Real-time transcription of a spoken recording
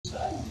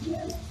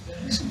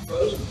some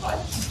frozen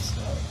pipes and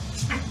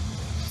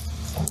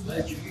stuff. I'm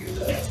glad you're here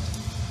today.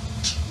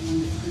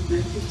 And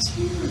it's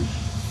here.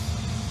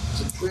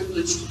 It's a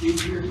privilege to be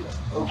here to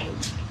open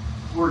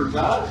the Word of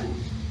God and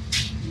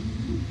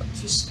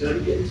to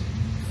study it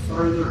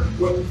further.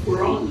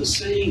 We're on the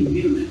same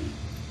unit.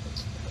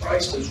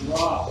 Christ is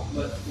rock,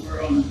 but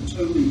we're on a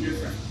totally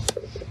different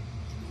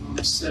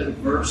set of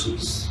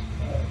verses.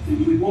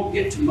 And we won't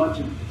get to much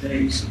of it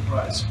today,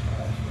 surprise,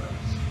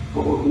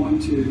 but we're going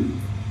to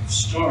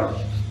start.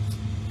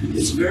 And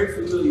it's a very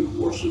familiar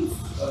portion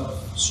of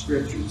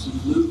Scriptures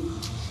in Luke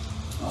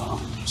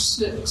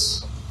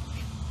 6.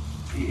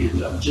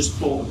 And I've just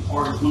pulled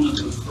apart one of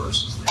those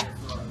verses there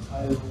for our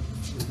title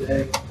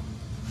today.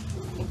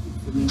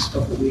 For the next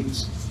couple of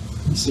weeks,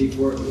 you see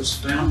where it was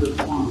founded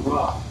upon a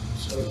rock.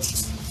 So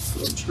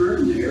we'll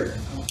turn there.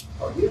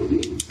 Or you don't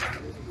need to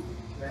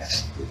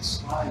grasp the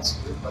slides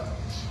here, but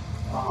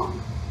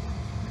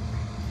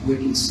we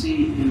can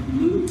see in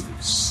Luke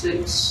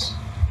 6,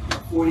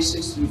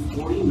 46 through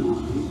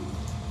 49,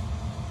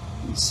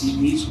 we see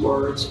these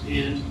words,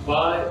 and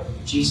why,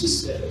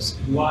 Jesus says,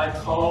 and why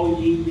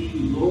call ye me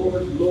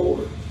Lord,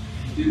 Lord,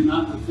 and do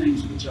not the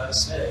things which I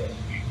say?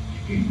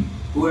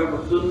 Whoever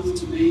cometh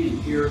to me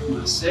and heareth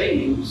my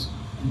sayings,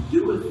 and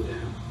doeth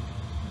them,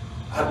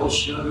 I will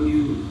show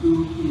you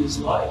who he is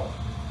like.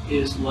 He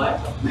is like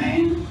a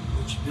man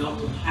which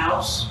built a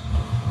house,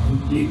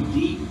 and digged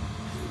deep,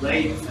 and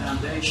laid a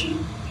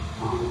foundation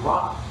on a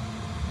rock.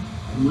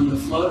 And when the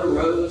flood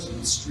arose and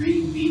the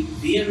stream beat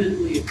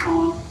vehemently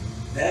upon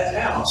that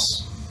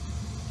house,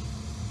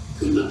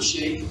 could not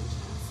shake it,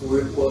 for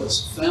it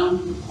was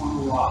founded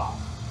upon a rock.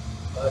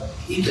 But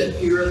he that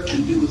heareth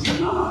and doeth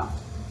not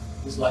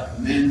is like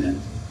a man that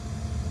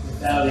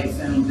without a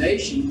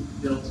foundation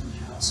built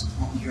a house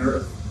upon the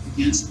earth,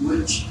 against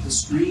which the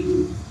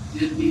stream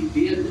did beat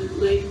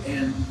vehemently,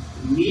 and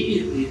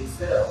immediately it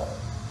fell,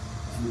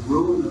 and the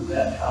ruin of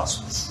that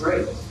house was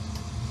great.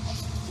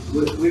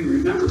 We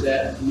remember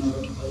that in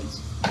another place.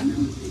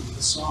 Remember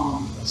the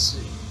song, let's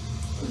see.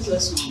 What does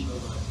that song go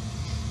like?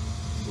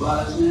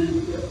 Wise man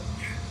built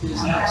his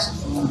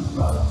house upon the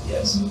rock.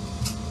 Yes.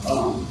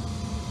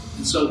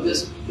 And so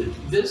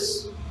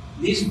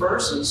these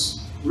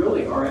verses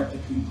really are at the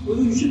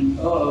conclusion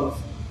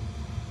of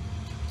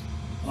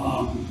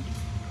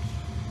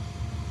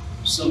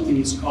something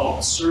is called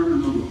the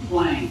Sermon on the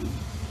Plain.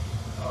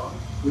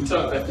 We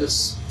talked about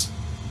this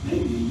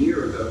maybe a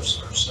year ago or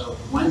so,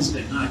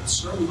 Wednesday night,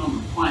 Sermon on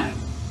the Plain.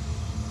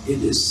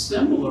 It is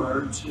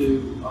similar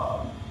to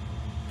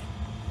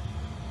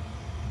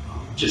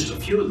just a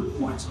few of the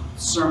points on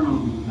the Sermon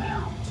on the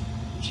Mount,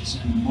 which is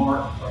in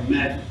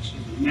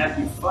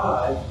Matthew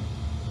 5,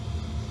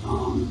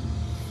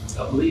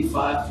 I believe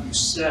 5 through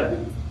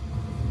 7,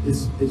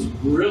 is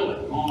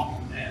really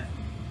long in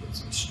Matthew.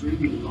 It's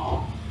extremely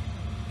long.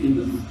 In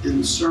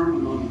the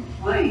Sermon on the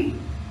Plain,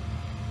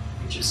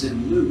 which is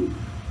in Luke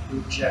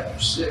chapter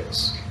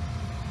 6,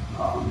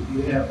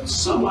 you have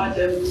some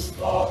identical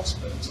thoughts,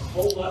 but it's a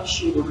whole lot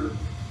shorter.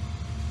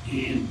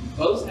 And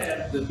both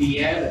have the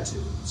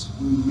Beatitudes.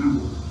 We remember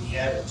what the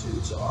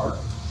Beatitudes are.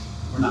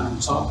 We're not going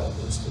to talk about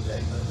those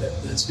today,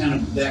 but that's kind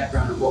of the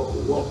background of what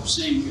we're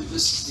seeing here.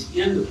 This is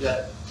the end of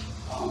that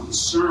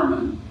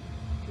sermon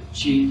that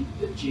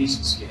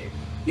Jesus gave.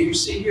 You can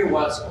see here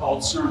why it's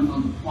called Sermon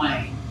on the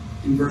Plain.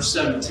 In verse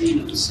 17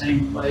 of the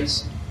same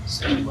place,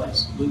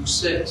 Luke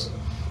 6.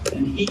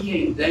 And he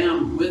came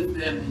down with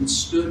them and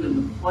stood in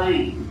the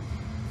plain,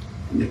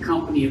 in the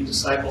company of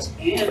disciples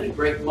and a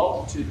great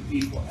multitude of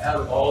people out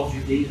of all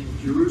Judea and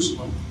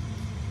Jerusalem,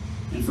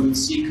 and from the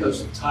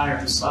seacoast of Tyre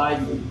and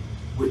Sidon,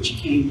 which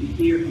came to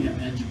hear him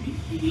and to be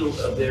healed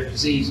of their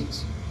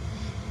diseases.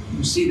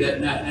 You see that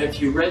now. If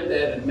you read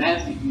that in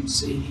Matthew, you'd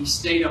see he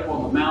stayed up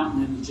on the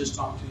mountain and just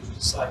talked to his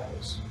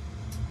disciples.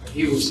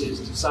 He was his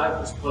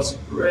disciples plus a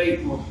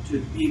great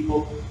multitude of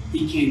people.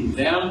 He came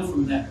down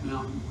from that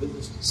mountain with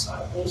his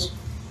disciples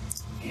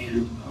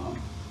and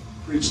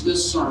preached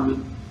this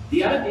sermon.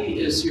 The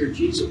idea is here,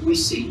 we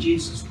see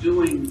Jesus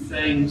doing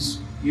things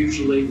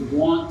usually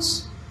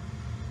once,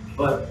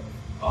 but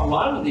a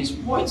lot of these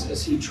points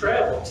as he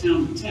traveled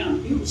town to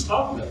town, he was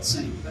talking about the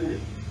same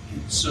thing.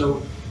 And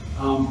so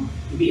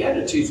the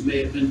Beatitudes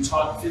may have been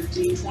taught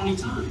 15, 20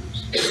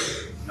 times.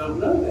 You don't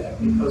know that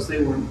because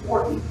they were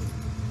important.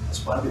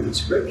 That's why they're in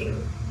Scripture.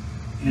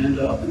 And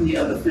the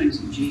other things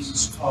that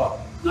Jesus taught,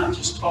 not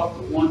just taught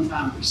the one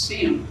time we see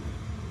him,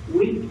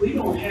 we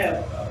don't have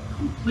a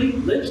complete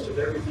list of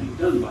everything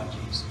done by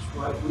Jesus,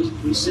 right?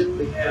 We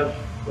simply have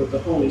what the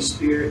Holy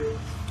Spirit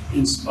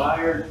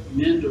inspired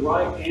men to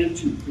write and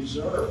to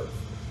preserve,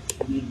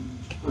 and then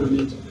put them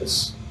into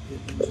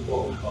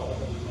what we call the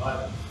Holy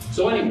Bible.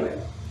 So anyway,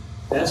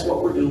 that's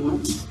what we're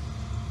doing.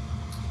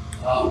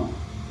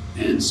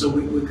 And so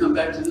we come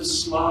back to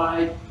this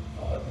slide.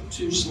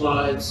 Two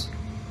slides.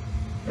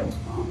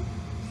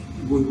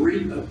 We're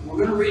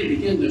going to read it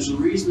again. There's a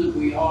reason that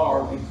we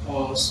are,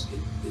 because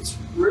it's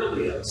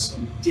really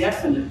some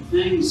definite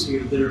things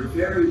here that are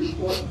very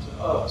important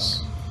to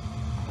us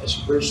as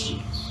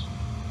Christians.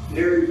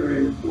 Very,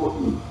 very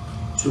important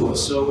to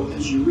us. So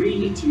as you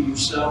read it to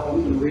yourself,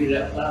 I'm going to read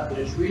it out loud, but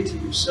as you read it to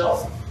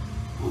yourself,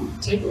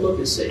 take a look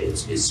and say,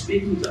 it's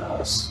speaking to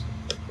us.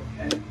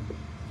 Okay?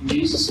 And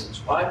Jesus says,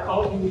 why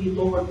call you me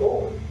Lord,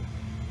 Lord?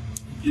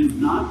 Do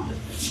not the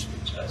things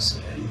which I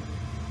say.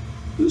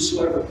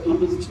 Whosoever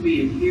cometh to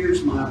me and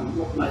hears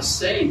my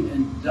saying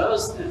and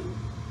does them,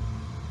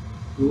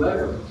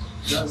 whoever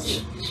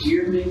does them, you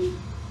hear me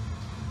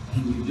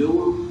and you do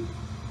them,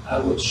 I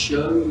will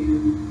show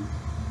you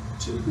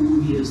to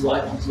whom he is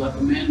like. He's like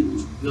a man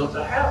who built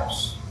a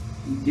house.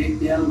 He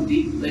digged down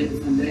deep, laid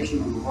the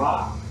foundation on the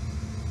rock.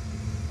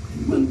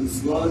 And when the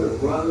flood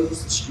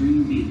arose, the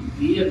stream beat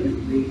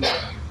vehemently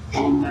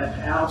on that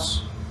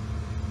house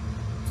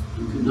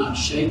and could not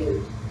shake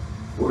it,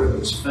 for it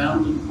was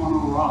founded upon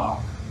a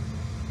rock.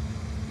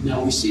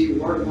 Now we see the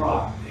word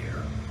rock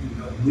there.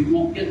 We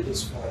won't get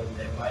this far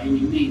today by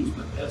any means,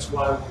 but that's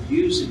why we're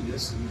using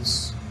this in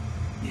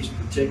these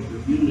particular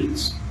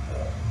units,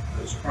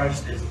 because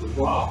Christ is the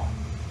rock.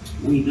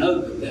 We know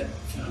that that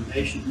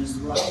foundation is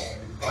the rock,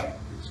 right?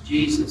 It's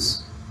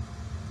Jesus,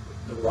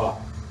 the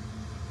rock.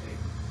 Okay?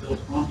 Built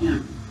on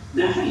him.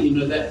 Now, how do you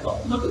know that?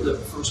 Look at the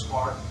first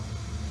part.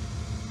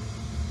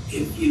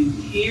 If you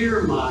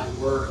hear my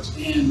words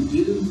and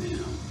do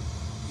them,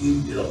 you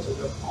built it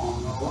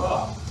upon the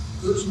rock.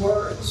 Whose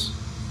words?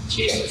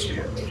 Jesus'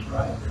 words,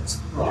 right? That's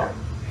the rock.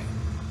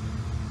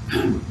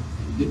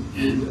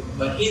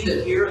 But he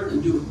that heareth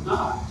and doeth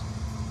not,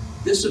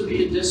 this would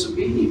be a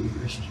disobedient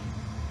Christian.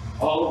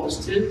 All of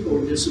us tend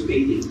toward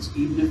disobedience,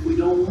 even if we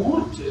don't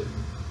want to.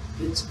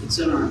 It's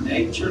in our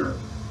nature.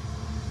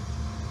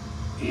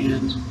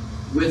 And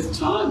with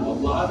time, a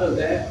lot of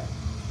that,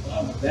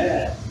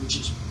 which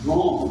is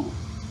wrong,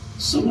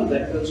 some of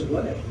that goes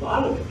away. A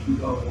lot of it can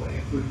go away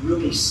if we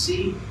really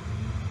see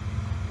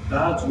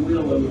God's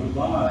will in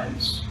our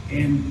lives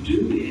and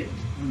do it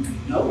when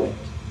we know it.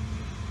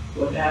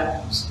 What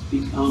happens?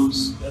 It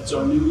becomes, that's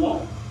our new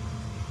life.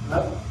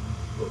 Right?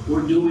 But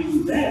we're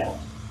doing that.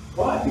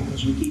 Why?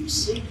 Because we keep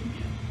seeking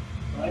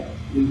it. Right?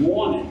 We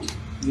want it.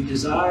 We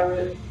desire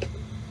it.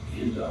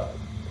 And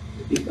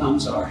it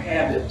becomes our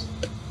habit.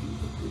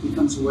 It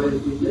becomes the way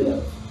that we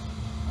live.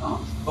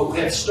 But we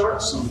have to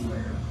start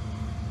somewhere.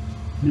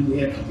 And we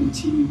have to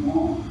continue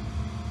on.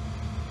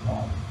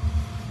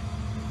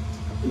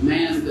 The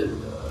man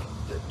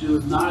that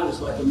doeth not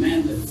is like a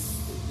man that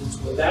is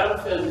without a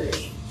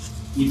foundation.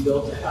 He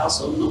built a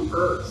house on the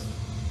earth,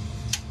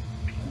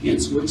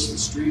 against which the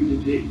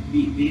stream did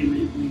beat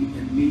vehemently,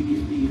 and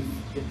immediately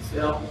it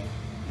fell.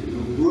 And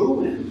the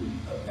ruin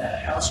of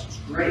that house was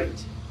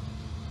great.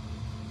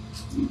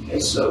 Okay,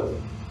 so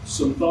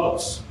some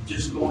thoughts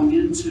just going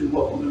into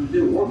what we're going to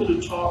do. We're going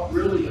to talk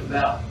really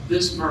about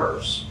this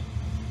verse.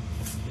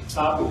 The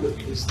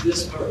topic is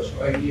this verse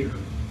right here.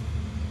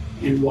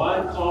 And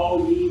why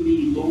call ye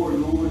me Lord,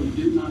 Lord, and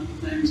do not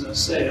the things I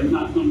say? I'm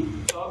not going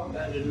to talk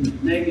about it in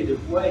a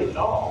negative way at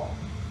all.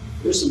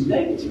 There's some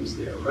negatives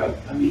there, right?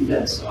 I mean,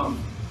 that's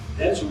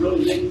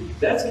really negative.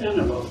 That's kind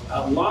of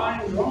a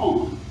line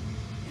drawn.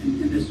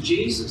 And it's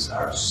Jesus,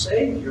 our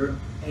Savior,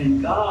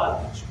 and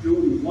God that's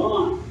doing the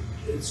line.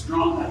 It's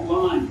drawn that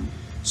line.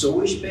 So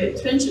we should pay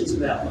attention to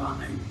that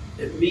line.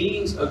 It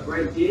means a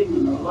great deal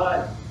in our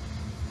life.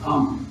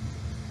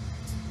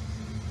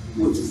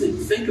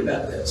 Think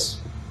about this.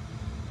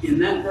 In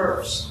that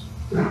verse,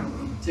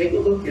 take a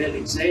look at it,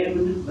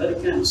 examine it, let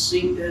it kind of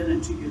sink down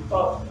into your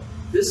thought.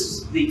 This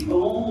is the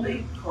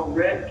only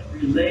correct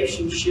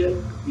relationship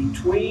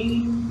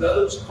between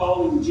those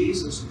calling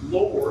Jesus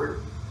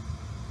Lord,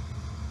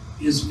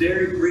 is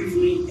very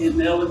briefly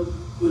and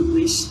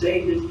eloquently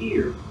stated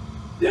here.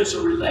 There's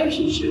a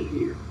relationship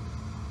here.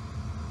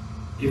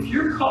 If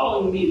you're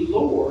calling me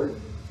Lord,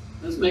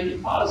 let's make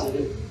it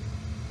positive,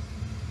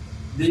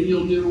 then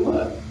you'll do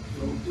what?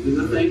 You'll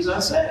do the things I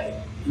say.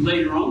 And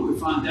later on, we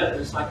find out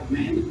it's like a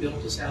man that built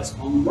his house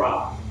on the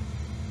rock.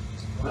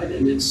 Right?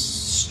 And it's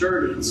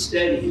sturdy and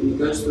steady, and it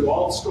goes through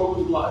all the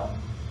storms of life.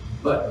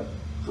 But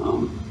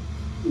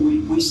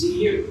we see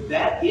here,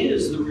 that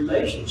is the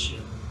relationship.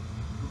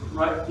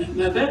 Right?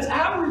 Now, that's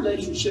our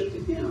relationship to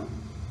him.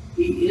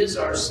 He is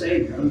our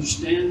Savior.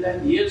 Understand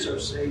that? He is our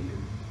Savior.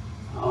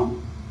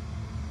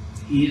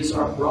 He is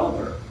our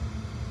brother.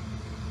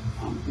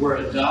 We're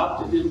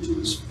adopted into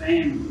his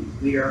family.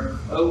 We are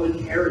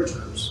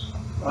co-inheritors.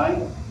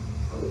 Right?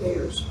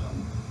 Co-heirs.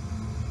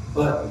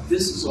 But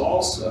this is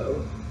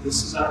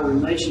our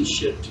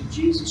relationship to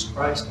Jesus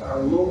Christ our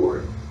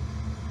Lord,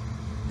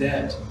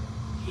 that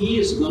he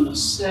is going to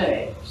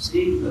say,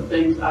 see, the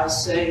things I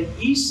say,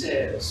 he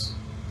says,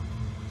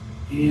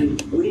 and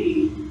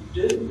we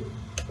do.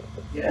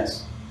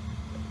 Yes?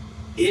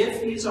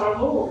 If he's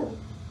our Lord,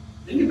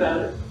 think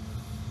about it.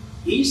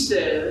 He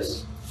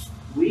says,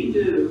 we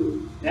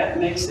do, that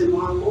makes him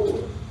our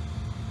Lord.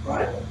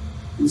 Right?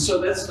 And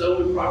so that's the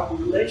only proper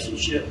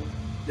relationship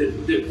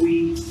that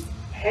we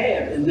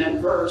have in that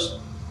verse.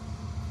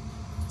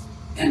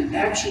 An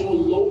actual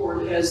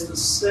Lord has the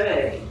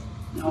say.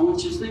 Now I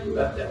want you to think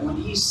about that. When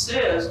he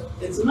says,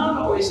 it's not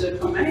always a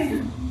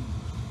command,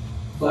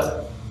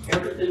 but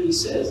everything he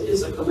says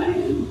is a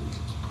command.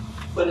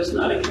 But But it's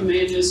not a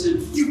command that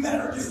says, you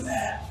better do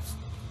that.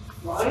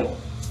 Right?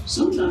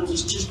 Sometimes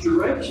it's just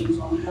directions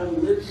on how to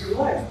live your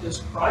life. Does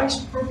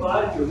Christ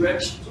provide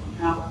directions on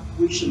how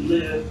we should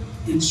live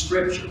in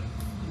Scripture?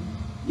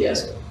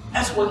 Yes,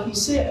 that's what he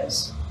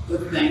says. The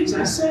things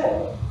I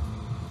said.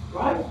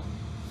 Right?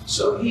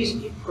 So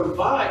he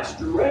provides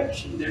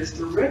direction. There's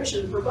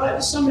direction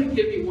provided. Somebody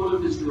give me one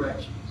of his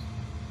directions.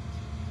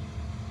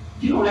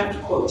 You don't have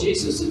to quote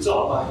Jesus. It's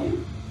all by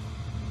him.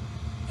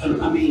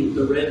 I mean,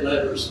 the red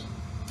letters.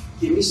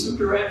 Give me some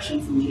direction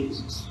from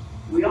Jesus.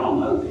 We all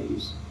know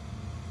these.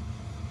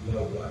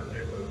 Love thy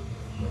neighbor.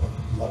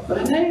 Love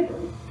thy neighbor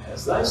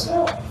as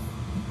thyself.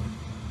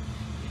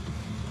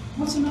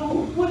 What's another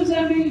one? What does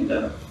that mean,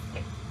 though?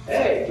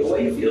 Hey, the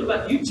way you feel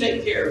about it, you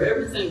take care of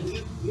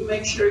everything. You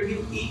make sure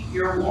you eat,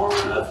 you're warm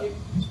enough,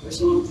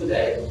 especially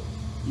today.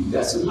 You've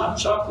got some hot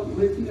chocolate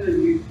with you,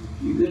 and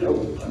you get a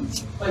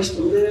place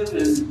to live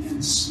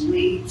and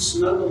sleep,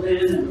 snuggled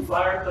in a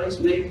fireplace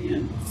maybe,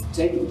 and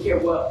taking care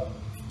of what?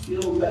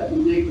 Feel about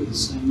your neighbor the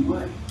same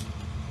way.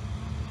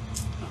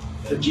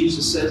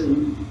 Jesus says,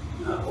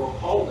 or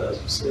Paul does,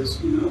 he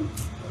says, you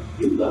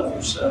love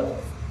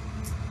yourself.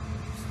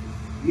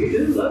 You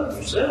do love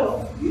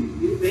yourself.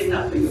 You may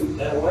not think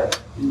that way.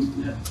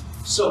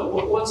 So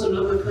what's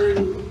another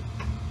thing?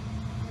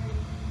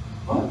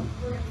 What?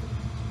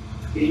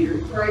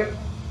 Pray.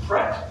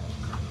 Pray.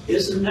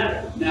 Isn't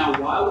that?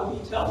 Now, why would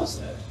he tell us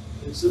that?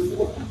 It's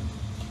important.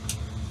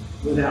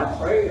 Without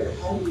prayer,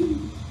 how do you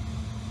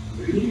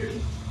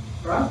read?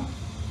 Right?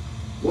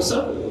 What's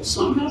up with it?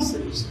 Something else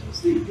that he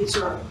says. These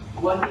are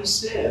what he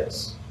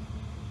says.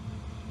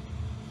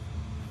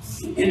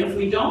 And if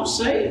we don't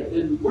say it,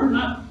 then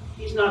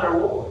he's not our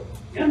Lord.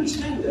 You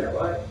understand that,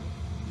 right?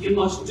 You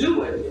must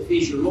do it if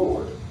he's your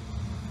Lord.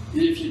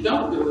 And if you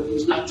don't do it,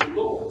 he's not your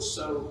Lord.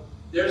 So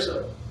there's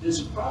a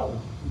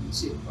problem. You can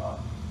see a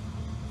problem.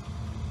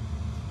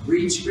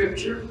 Read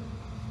Scripture.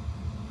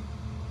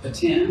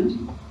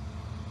 Attend.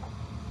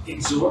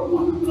 Exhort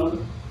one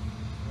another.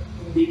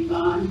 Be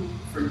kind.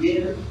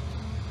 Forgive.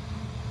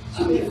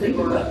 I mean, think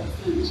about the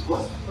things.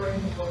 What?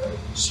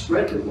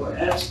 Spread the word.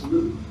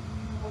 Absolutely.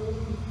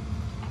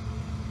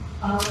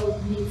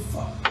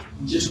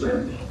 Just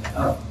read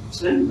that.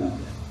 Saying about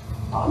that.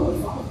 Follow.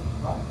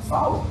 Right?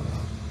 Follow.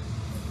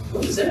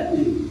 What does that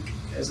mean?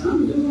 As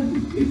I'm doing,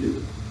 you do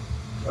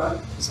it. Right?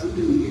 As I'm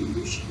doing it,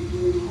 you should be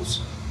doing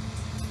also.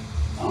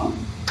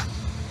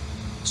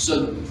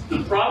 So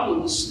the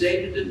problem is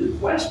stated in the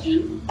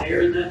question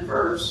there in that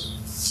verse.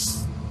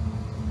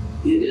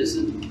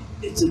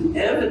 It's an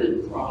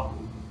evident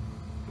problem.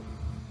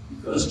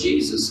 Because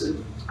Jesus said,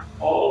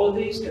 all of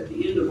these, at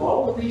the end of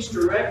all of these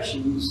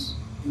directions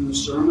in the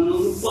Sermon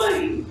on the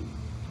Plain,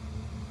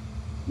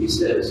 he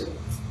says,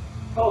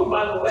 oh,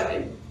 by the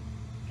way,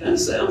 kind of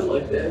sounds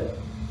like that.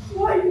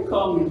 Why you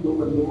call me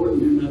Lord, Lord, and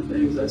do not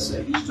things I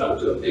say? He's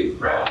talking to a big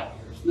crowd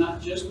here. It's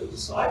not just the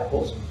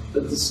disciples,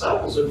 but the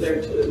disciples are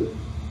there too.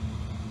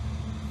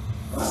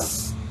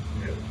 Right?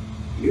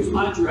 Here's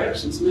my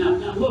directions now.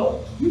 Now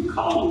look, you're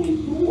calling me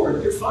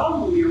Lord. You're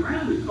following me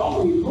around and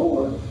calling me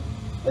Lord,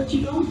 but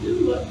you don't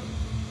do it.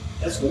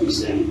 That's what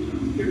he's saying to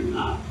him. You're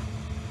not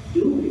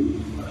doing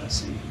what I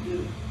say to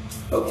do.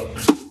 Okay.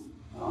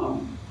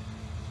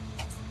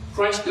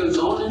 Christ goes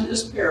on in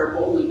this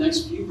parable in the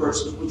next few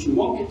verses, which we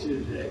won't get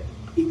to today.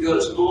 He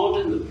goes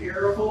on in the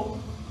parable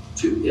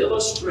to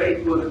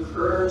illustrate what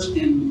occurs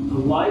in the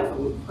life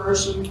of a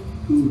person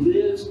who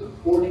lives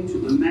according to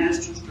the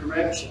Master's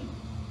direction.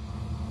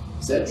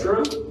 Is that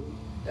true?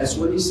 That's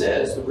what he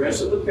says. The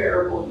rest of the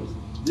parable,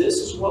 this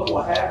is what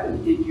will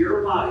happen in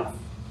your life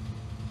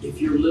if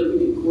you're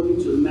living according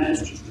to the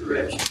Master's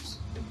directions.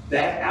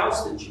 That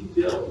house that you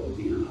built will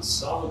be on a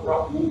solid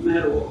rock. Won't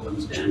matter what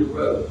comes down the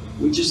road.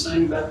 We just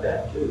sang about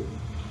that too.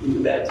 In the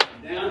bad,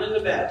 down in the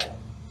valley.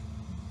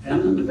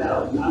 Down in the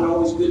valley. Not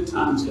always good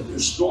times.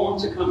 There's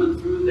storms are coming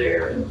through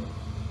there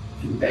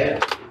and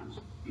bad times.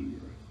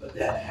 But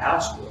that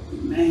house will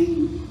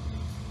remain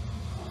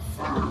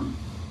firm.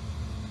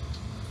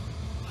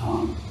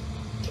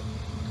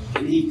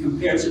 And he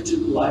compares it to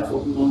the life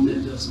of one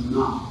that does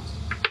not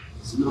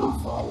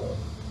follow.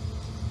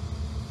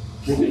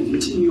 We're going to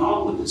continue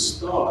on with this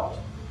thought.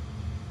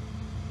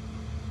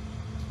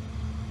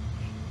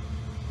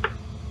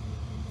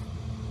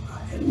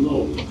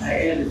 I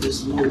added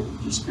this little,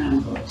 just kind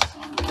of a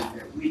summary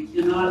there. We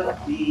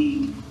cannot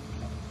be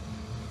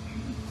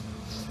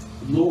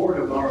Lord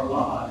of our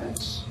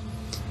lives.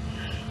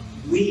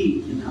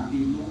 We cannot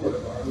be Lord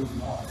of our own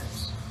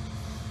lives.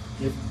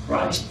 If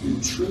Christ in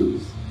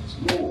truth is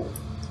Lord,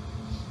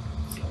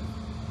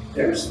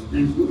 there's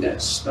things we've got to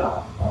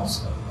stop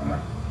also,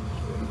 right?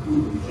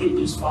 We can't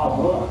just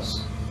follow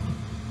us.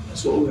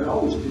 That's what we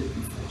always did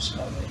before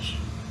salvation.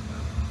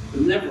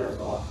 But never a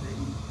thought thing.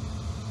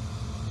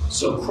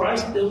 So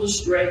Christ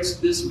illustrates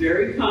this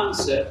very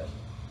concept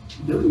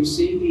that we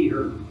see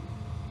here,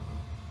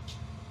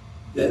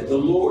 that the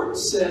Lord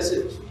says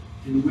it,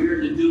 and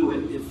we're to do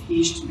it if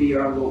He's to be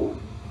our Lord.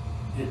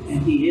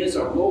 And He is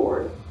our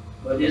Lord,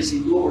 but is He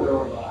Lord of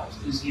our lives?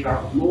 Is He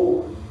our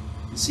Lord?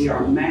 Is he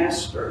our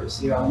master? Is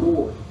he our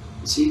Lord?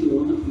 Is he the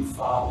one that we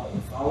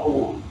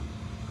follow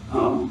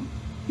on?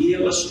 He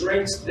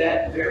illustrates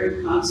that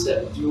very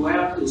concept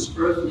throughout his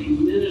earthly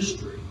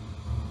ministry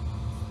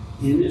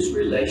in his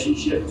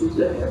relationship to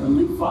the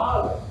Heavenly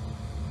Father.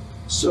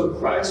 So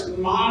Christ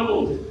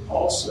modeled it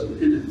also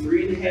in the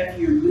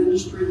 3.5-year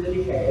ministry that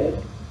he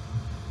had.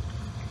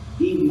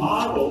 He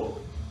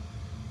modeled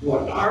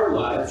what our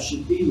lives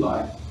should be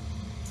like.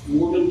 And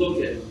we're going to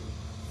look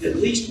at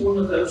least one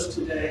of those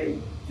today.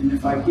 And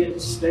if I get to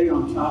stay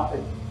on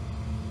topic,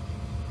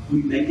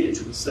 we may get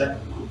to the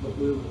second one, but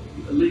we'll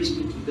at least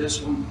get to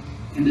this one.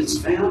 And it's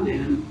found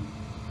in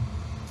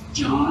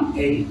John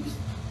 8.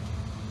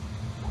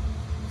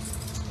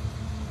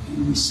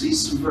 And we see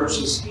some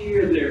verses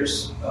here.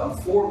 There's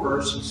 4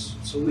 verses,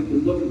 so we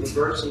can look at the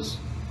verses.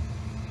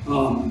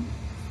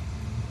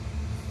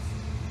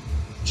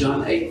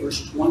 John 8,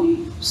 verse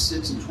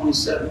 26 and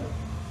 27.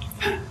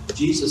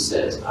 Jesus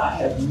says, I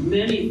have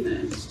many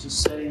things to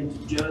say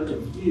and to judge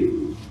of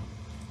you.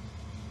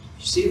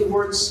 You see the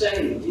word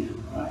say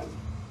again, right?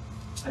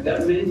 I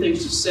got many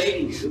things to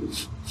say to you.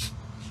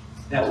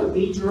 That would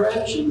be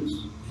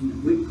directions.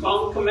 And we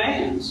call them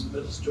commands,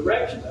 but it's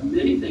directions. I have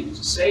many things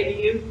to say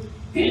to you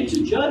and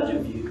to judge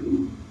of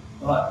you,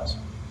 but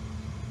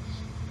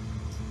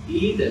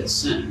he that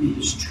sent me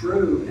is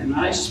true, and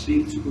I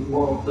speak to the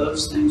world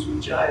those things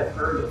which I have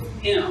heard of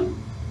him.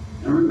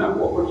 And remember,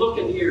 what we're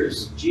looking here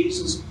is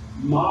Jesus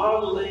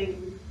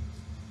modeling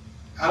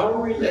our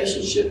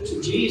relationship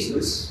to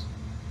Jesus.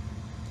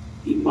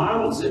 He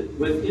models it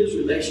with his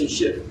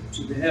relationship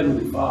to the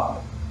Heavenly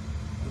Father.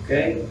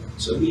 Okay?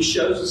 So he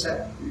shows us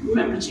that.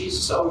 Remember,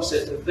 Jesus always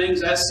said, the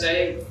things I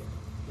say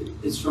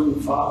is from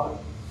the Father.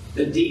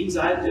 The deeds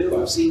I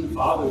do, I've seen the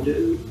Father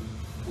do.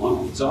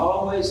 Well, it's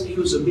always, he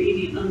was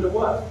obedient unto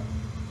what?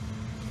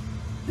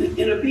 And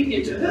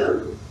obedient to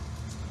who?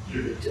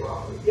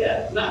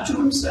 Yeah, not to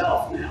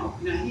himself now.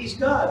 Now he's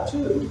God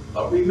too.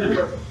 But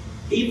remember,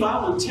 he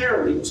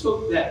voluntarily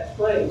took that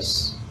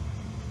place.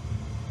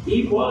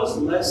 He was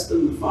less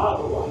than the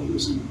Father while he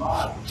was in the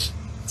body.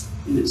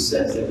 And it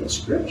says that in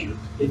Scripture.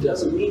 It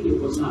doesn't mean he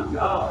was not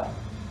God.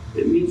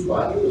 It means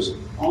while he was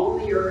on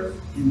the earth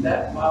in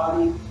that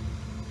body,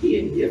 he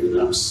had given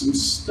up some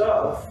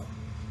stuff.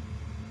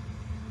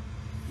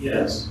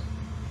 Yes,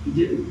 he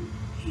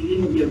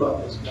didn't give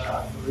up as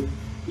God.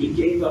 He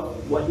gave up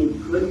what he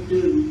could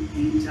do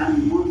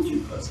anytime he wanted to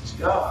because he's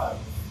God.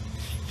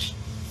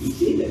 He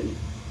did.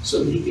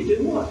 So that he could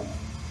do what?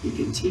 He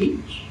could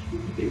teach, he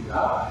could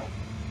guide,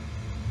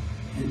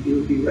 and he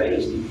would be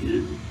raised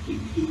again. He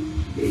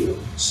gave.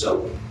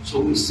 So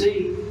we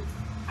see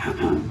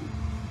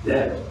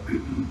that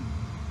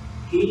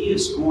he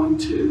is going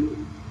to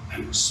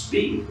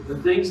speak the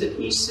things that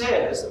he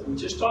says that we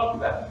just talked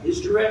about,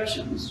 his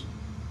directions.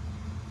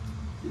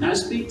 And I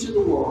speak to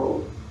the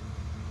world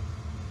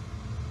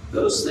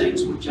those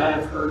things which I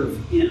have heard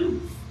of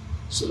him.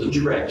 So the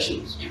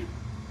directions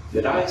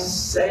that I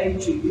say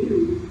to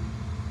you,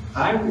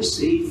 I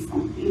receive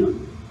from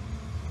him.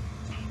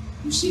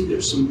 You see,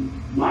 there's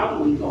some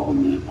modeling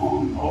going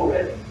on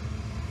already.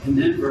 And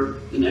then for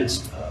the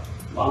next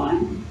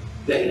line,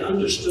 they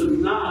understood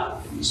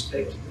not that he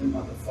spake to them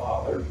of the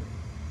Father.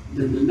 And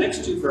then the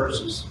next 2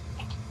 verses,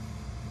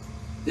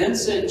 then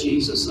said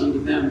Jesus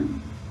unto them,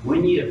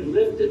 when ye have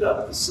lifted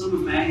up the Son of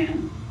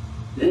Man,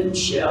 then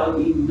shall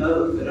ye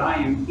know that I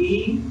am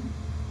he,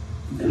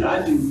 and that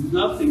I do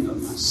nothing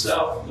of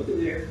myself. Look at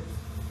there.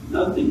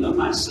 Nothing of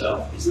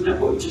myself. Isn't that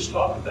what we just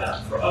talked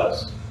about for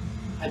us?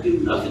 I do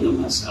nothing of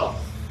myself.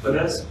 But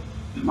as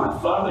my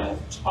Father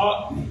hath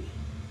taught me,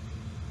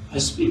 I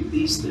speak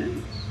these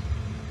things.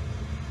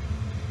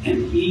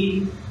 And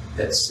he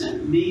that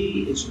sent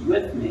me is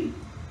with me.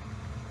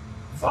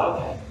 The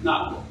Father hath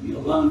not left me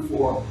alone,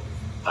 for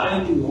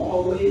I do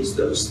always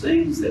those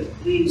things that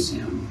please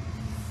him.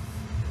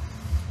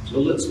 So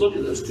let's look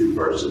at those 2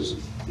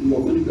 verses, and we're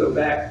going to go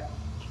back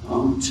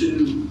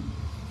to,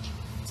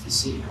 let's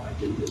see how I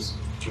did this.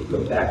 We'll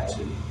go back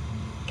to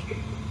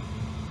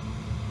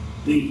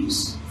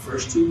these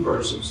first 2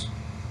 verses.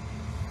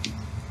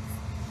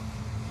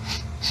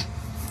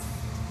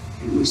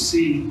 And we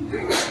see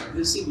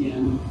this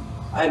again.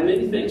 I have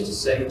many things to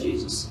say,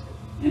 Jesus said,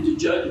 and to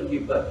judge of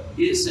you, but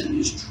his sin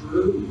is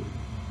true.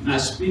 And I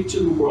speak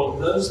to the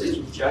world those things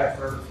which I have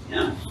heard of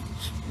him,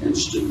 and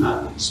stood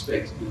not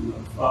expecting them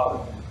of the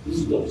Father. This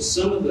is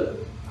some of the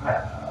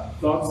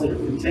thoughts that are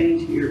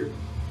contained here.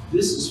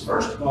 This is,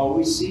 first of all,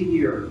 we see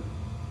here,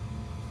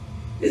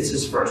 it's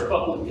his first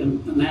public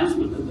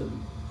announcement of the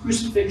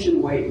crucifixion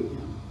awaiting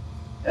him.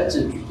 That's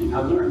interesting.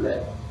 I learned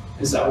that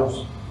as I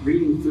was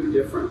reading through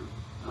different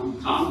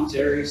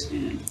commentaries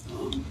and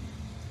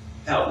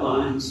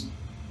outlines,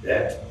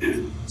 that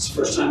it's the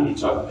first time you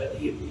talk about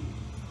he being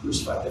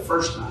crucified. The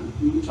first time.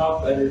 We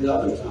talk about it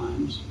other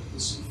times, but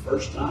this is the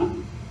first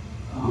time.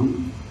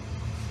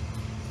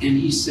 And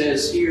he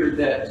says here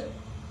that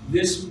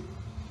this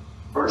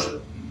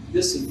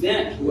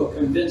event will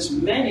convince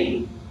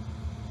many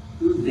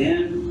who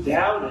then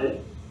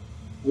doubted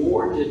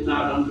or did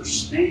not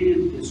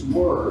understand his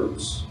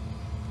words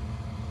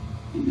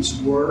And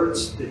his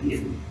words that he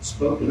had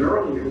spoken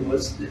earlier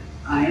was that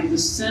I am the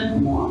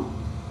sent one.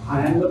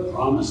 I am the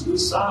promised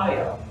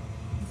Messiah.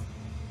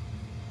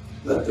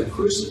 But the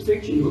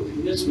crucifixion will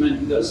convince many.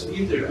 Those of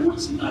you that are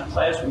once in that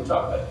class, we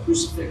talked about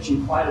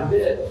crucifixion quite a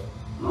bit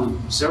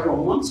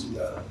several months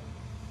ago.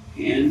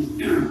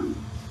 And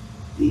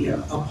the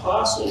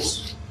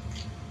apostles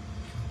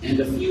and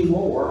a few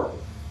more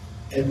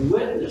had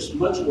witnessed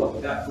much of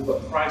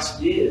what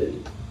Christ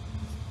did.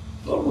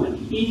 But when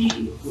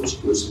he was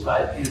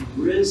crucified and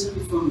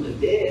risen from the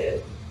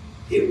dead,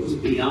 it was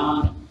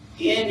beyond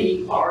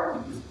any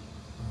argument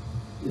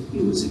that he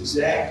was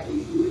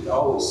exactly who he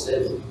always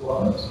said he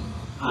was.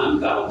 I'm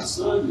God the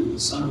Son and the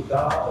Son of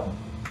God.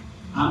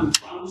 I'm the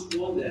promised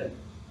one that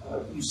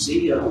you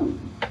see in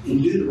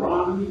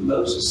Deuteronomy.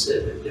 Moses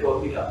said that there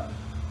will be a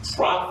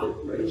prophet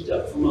raised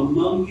up from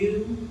among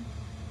you,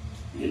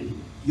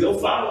 and you'll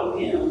follow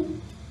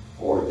him,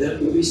 or there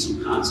will be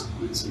some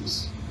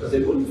consequences, because they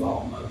wouldn't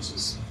follow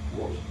Moses, of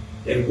course.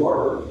 They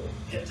were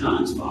at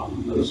times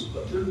following Moses,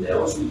 but they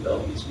was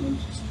rebellious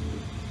Moses too.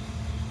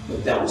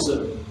 But that was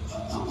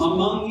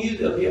among you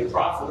there'll be a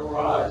prophet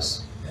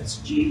arise. That's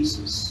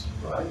Jesus,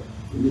 right?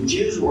 And the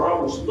Jews were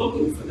always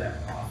looking for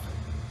that prophet.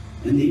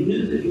 And they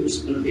knew that he was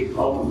going to be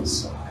called the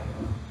Messiah.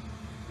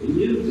 They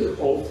knew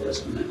the Old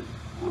Testament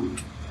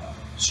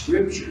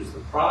scriptures, the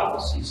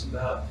prophecies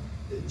about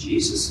that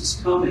Jesus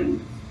is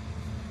coming.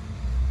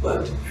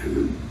 But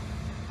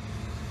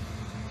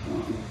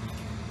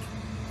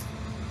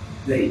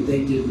they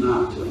did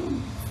not,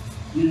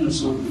 you know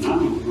something,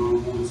 I'm on the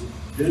wrong ones.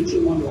 Don't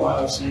you wonder why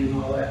I was saying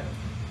all that?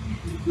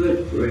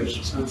 Good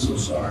gracious, I'm so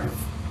sorry.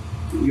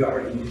 We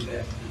already knew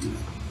that.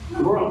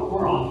 We're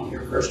on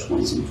here, verse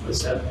 26,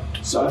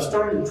 27. So I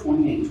started in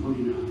 28 and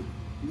 29.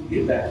 We'll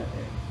get back to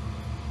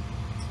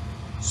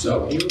that.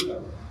 So here we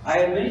go. I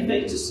have many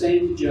things to say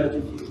and to judge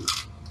of you,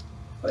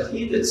 but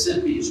he that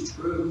sent me is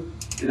true,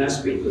 and I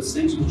speak those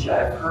things which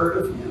I have heard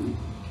of him.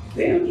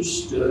 They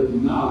understood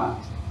not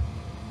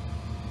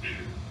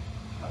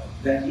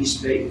that he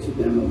spake to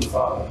them of the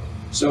Father.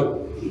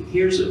 So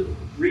here's a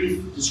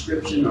brief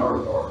description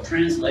or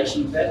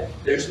translation of that.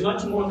 There's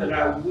much more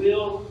that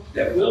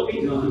will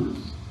be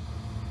done.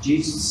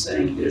 Jesus is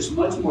saying there's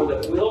much more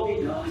that will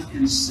be done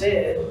and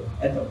said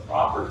at the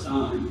proper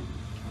time.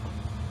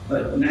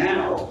 But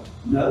now,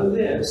 know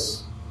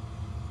this,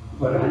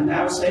 what I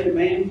now say to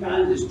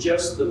mankind is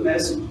just the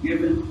message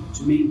given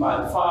to me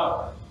by the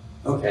Father.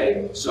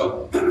 Okay?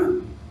 So,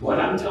 what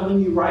I'm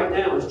telling you right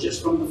now is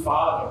just from the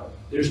Father.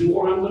 There's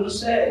more I'm going to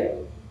say.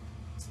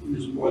 And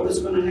there's more that's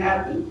going to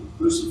happen.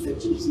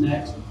 Crucifixion is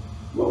next.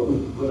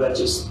 What I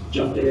just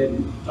jumped ahead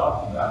and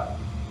talked about.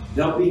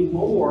 There'll be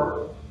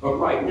more, but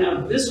right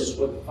now, this is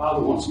what the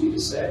Father wants me to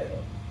say.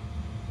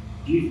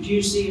 Do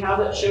you see how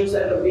that shows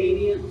that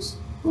obedience?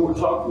 When we're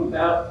talking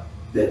about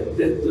that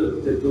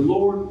the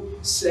Lord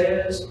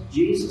says,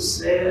 Jesus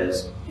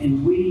says,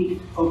 and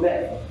we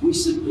obey. We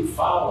simply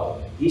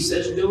follow. He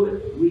says do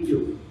it, we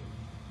do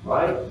it.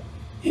 Right?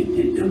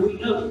 And we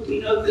know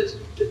that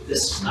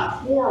this is not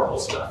horrible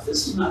stuff.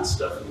 This is not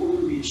stuff that we're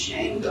going to be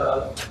ashamed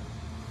of,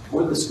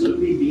 or that's going to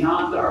be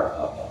beyond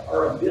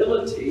our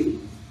ability.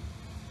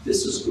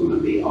 This is going to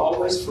be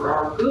always for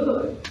our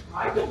good.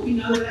 Right? Don't we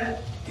know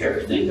that?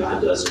 Everything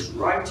God does is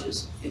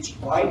righteous. It's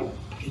right.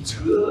 It's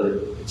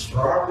good. It's for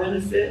our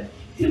benefit.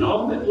 And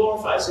all that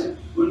glorifies Him.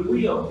 When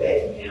we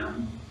obey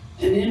Him,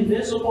 an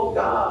invisible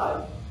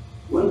God,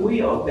 when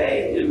we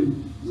obey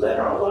Him, let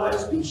our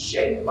lives be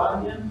shaped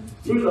by Him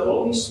through the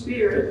Holy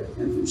Spirit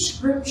and through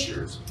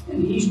Scriptures.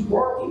 And He's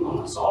working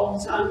on us all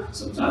the time,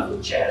 sometimes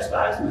with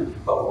chastisement.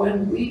 But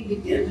when we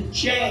begin to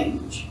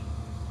change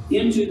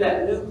into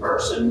that new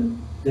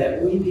person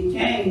that we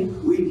became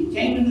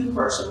a new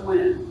person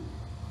when?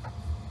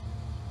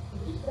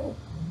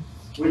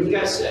 When you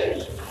got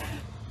saved,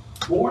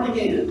 born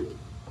again.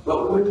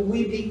 But when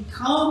we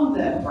become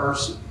that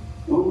person,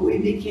 when we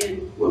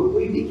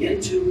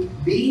begin to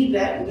be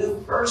that new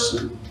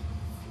person,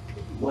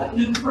 what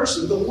new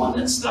person? The one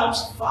that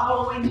stops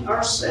following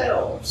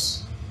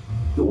ourselves.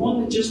 The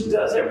one that just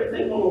does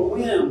everything on a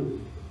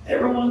whim.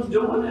 Everyone's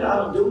doing it,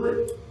 I'll do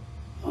it.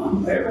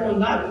 Everyone's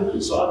not doing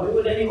it, so I'll do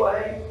it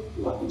anyway.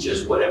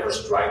 Just whatever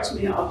strikes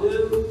me, I'll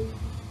do.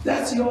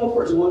 That's the old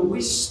person. When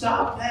we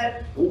stop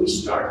that, when we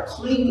start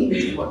clinging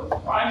to what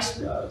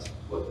Christ does,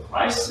 what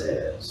Christ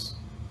says,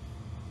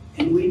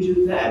 and we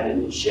do that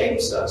and it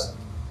shapes us,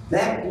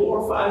 that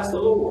glorifies the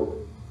Lord.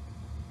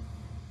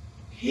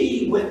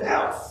 He,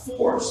 without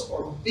force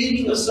or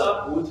beating us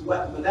up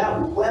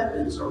without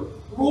weapons or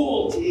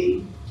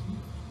cruelty,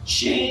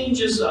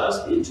 changes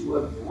us into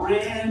a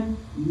brand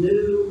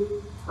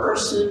new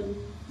person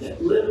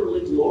that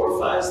literally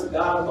glorifies the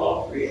God of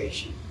all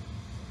creation.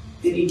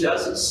 And He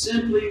does it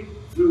simply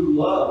through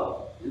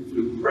love and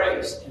through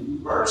grace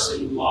and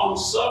mercy and long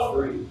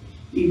suffering.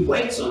 He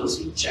waits on us.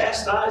 He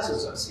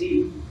chastises us.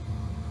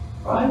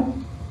 Right?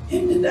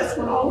 And that's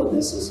what all of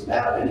this is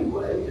about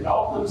anyway. It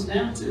all comes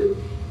down to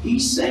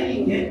He's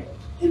saying it,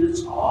 and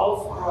it's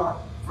all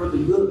for the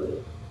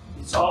good.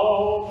 It's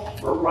all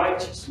for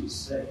righteousness'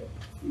 sake.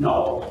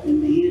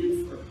 in the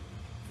end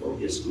for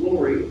His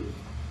glory.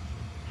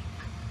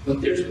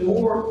 But there's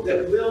more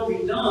that will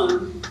be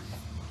done.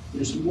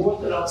 There's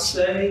more that I'll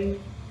say.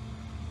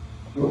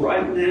 But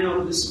right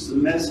now, this is the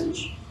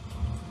message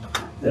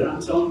that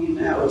I'm telling you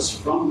now is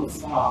from the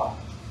Father.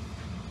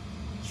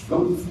 It's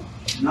from the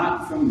Father,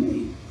 not from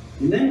me.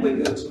 And then we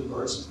go to the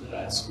verses that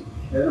I skip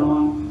head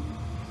on.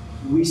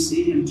 We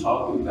see Him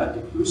talking about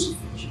the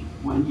crucifixion.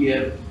 When you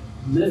have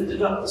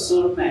lifted up the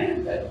Son of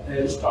Man, that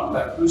is talking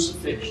about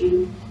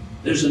crucifixion.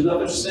 There's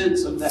another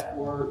sense of that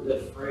word,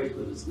 that phrase,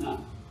 but it's not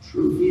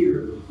true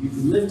here. You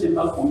can lift Him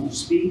up when you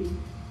speak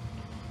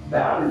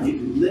about Him. You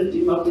can lift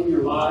Him up in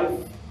your life,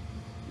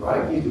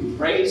 right? You can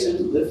praise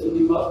Him, lifting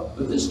Him up.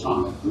 But this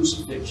time of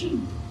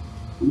crucifixion,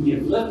 when you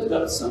have lifted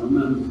up the Son of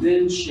Man,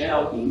 then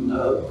shall He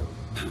know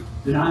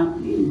that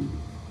I'm He,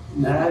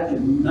 and that I do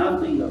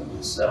nothing of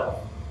myself.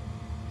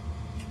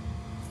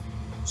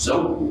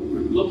 So we're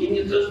looking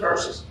at those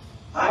verses.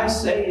 I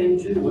say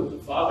and do what the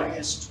Father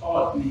has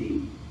taught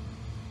me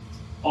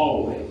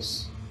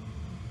always.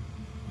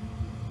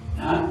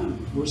 Now,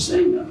 we're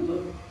saying that,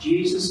 look,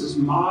 Jesus is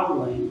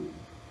modeling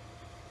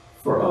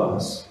for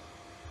us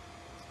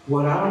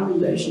what our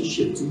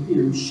relationship to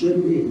Him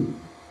should be.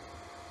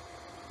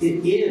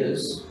 It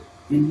is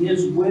in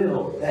His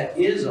will, that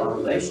is our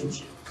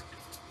relationship.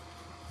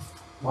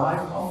 Why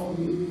call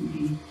you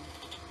me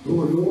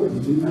Lord, Lord,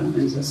 and do not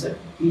things I said?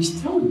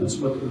 He's telling us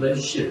what the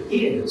relationship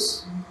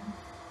is.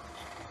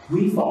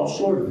 We fall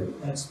short of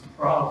it. That's the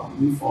problem.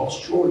 We fall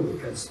short of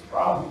it. That's the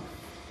problem.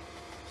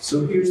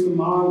 So here's the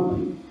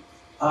modeling.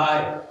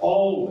 I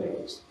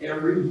always,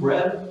 every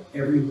breath,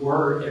 every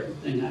word,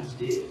 everything I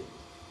did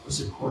was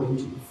according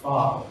to the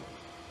Father.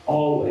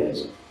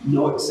 Always.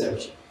 No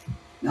exception.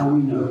 Now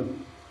we know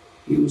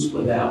He was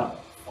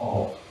without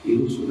fault. He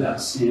was without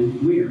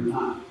sin. We are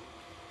not.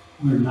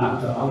 We're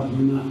not God.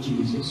 We're not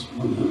Jesus.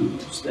 We're none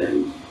of those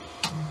things.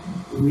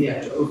 We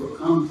have to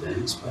overcome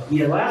things, but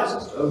He allows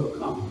us to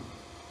overcome them.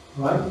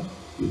 Right?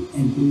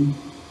 And He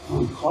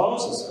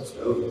causes us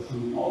to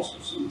overcome them also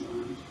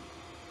sometimes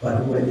by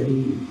the way that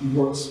He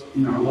works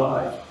in our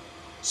lives.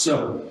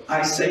 So,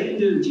 I say and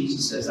do,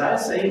 Jesus says, I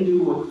say and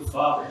do what the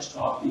Father has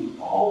taught me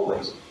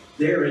always.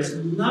 There is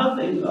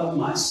nothing of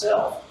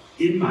myself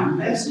in my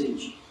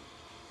message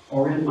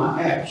or in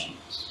my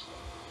actions.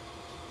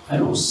 I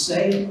don't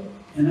say it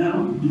and I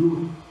don't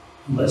do it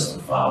unless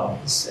the Father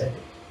has said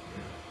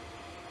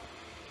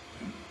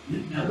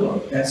it. Now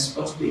look, that's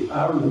supposed to be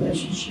our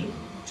relationship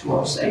to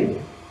our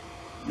Savior.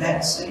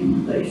 That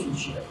same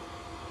relationship.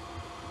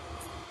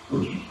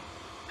 Okay.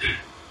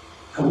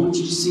 I want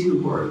you to see the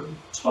word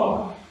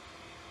taught.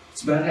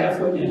 It's about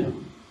halfway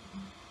down.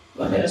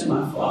 But as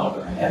my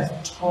Father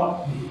hath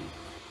taught me,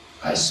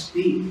 I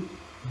speak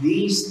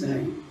these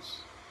things.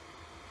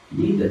 And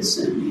He that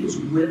sent me is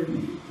with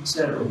me,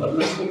 etc. But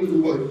let's look at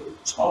the word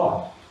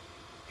taught.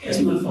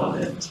 As my Father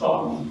hath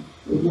taught me,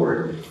 the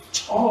word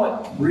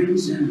taught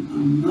brings in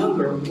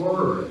another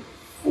word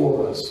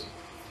for us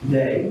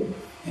today.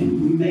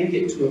 And we may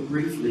get to it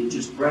briefly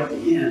just right at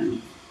the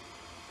end.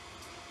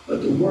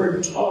 But the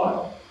word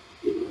taught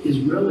is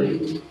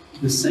really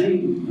the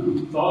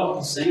same thought,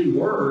 the same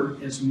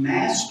word as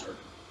master.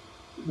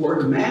 The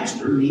word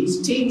master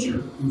means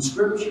teacher in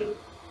Scripture.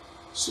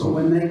 So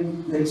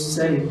when they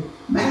say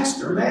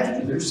master,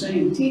 master, they're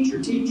saying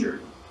teacher,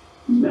 teacher.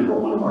 Remember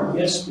one of our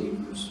guest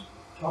speakers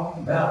talked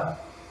about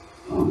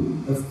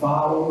the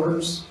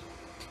followers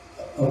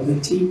of the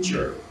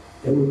teacher.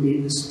 There would be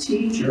this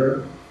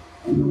teacher,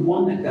 and the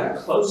one that got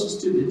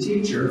closest to the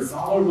teacher,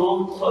 followed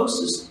along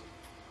closest,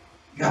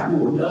 got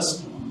more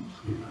dust on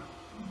him.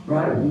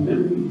 Right?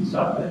 Remember we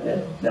talked about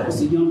that? That was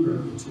the younger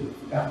of the two.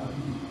 I forgot what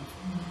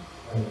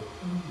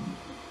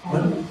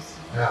name.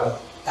 Alex.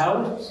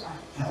 Alex?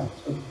 Alex.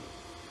 Okay.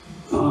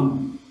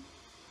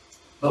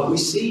 But we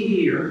see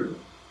here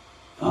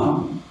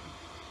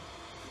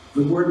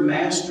the word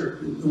master,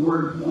 the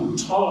word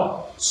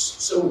taught.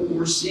 So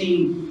we're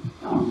seeing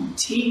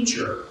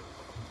teacher,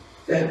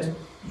 that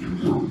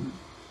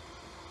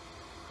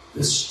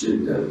the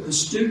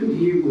student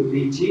here would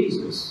be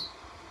Jesus.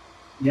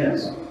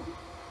 Yes?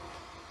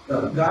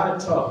 God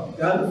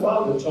the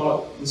Father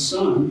taught the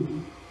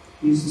Son.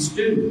 He's the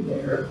student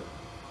there.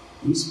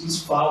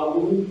 He's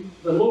following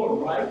the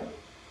Lord, right?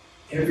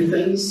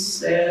 Everything He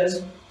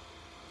says,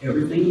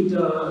 everything He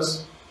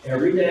does,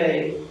 every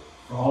day,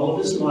 for all of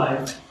His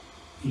life,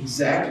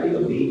 exactly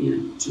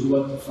obedient to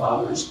what the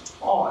Father has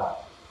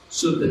taught.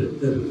 So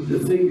the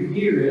figure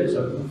here is,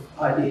 or the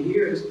idea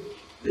here is,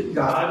 that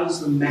God is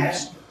the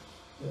master,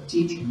 the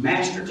teacher,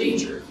 master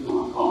teacher, if you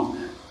want to call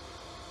Him that.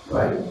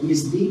 Right?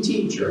 He's the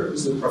teacher,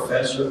 He's the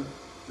professor.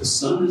 The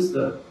Son is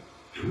the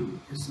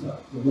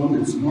one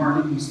that's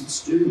learning, He's the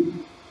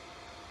student.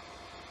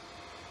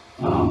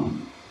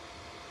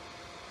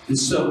 And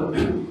so,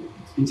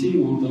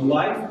 continue on. The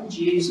life of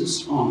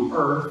Jesus on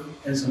earth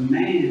as a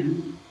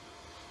man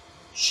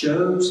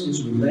shows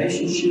His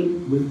relationship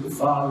with the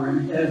Father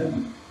in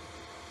heaven.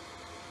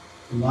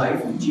 The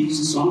life of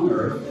Jesus on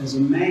earth as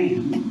a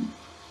man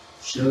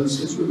shows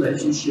His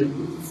relationship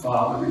with the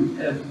Father in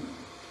heaven.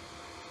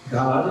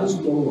 God is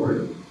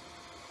Lord,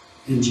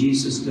 and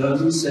Jesus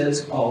does and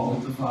says all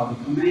that the Father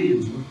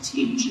commands or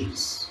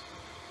teaches.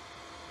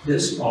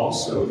 This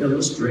also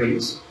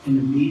illustrates an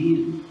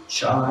immediate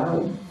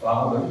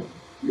child-father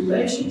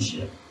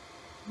relationship,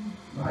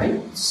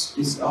 right?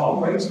 It all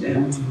breaks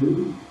down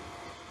to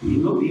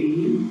being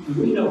obedient, and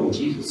we know what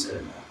Jesus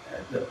said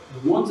about that.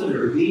 The ones that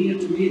are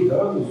obedient to me,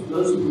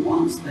 those are the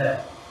ones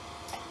that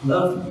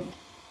love me,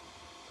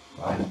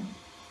 right?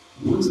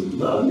 The ones that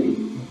love me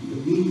are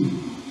the obedient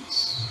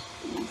ones.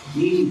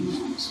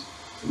 Obedient ones.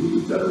 We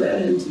can throw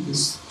that into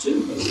this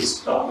too, but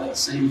it's all that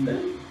same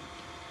thing.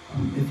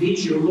 If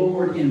he's your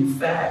Lord, in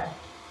fact,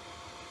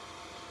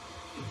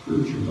 it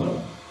proves your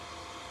love.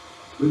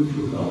 Proves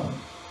your love.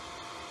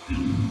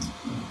 Continue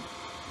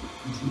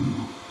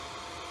on.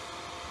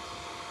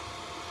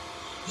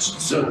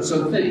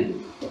 So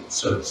think.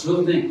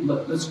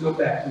 Let's go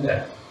back to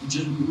that.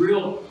 Just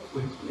real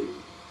quickly,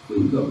 we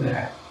can go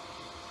back.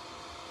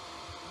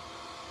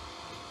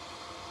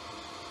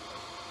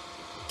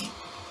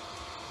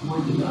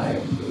 Where did I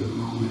ever go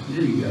wrong?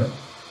 There you go.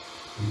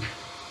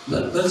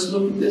 Let's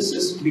look at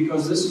this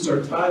because this is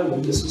our title.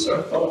 This is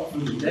our thought for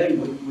the day.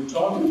 We're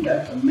talking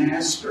about the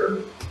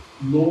Master,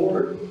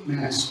 Lord,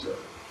 Master.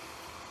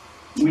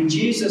 When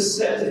Jesus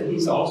says it,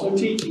 he's also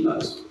teaching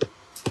us.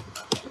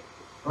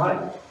 Right?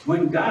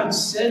 When God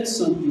said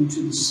something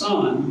to the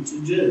Son to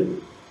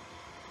do,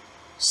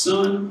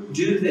 Son,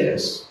 do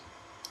this.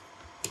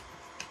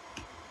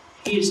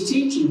 He is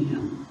teaching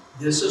him,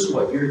 this is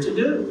what you're to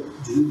do.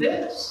 Do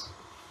this.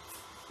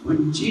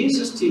 When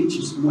Jesus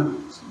teaches,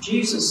 when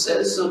Jesus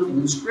says something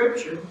in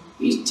Scripture,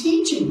 he's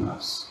teaching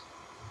us.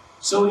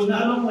 So he's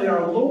not only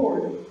our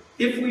Lord,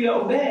 if we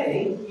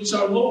obey, he's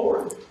our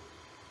Lord.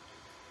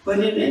 But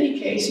in any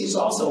case, he's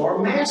also our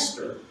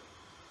Master,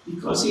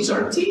 because he's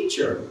our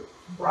teacher,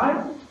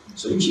 right?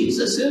 So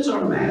Jesus is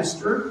our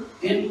Master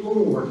and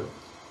Lord.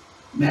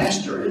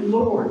 Master and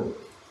Lord.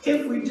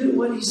 If we do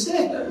what he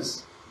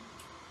says,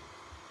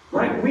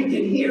 right? We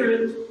can hear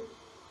it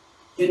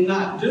and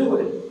not do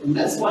it. And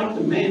that's like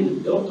the man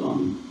that built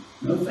on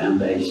no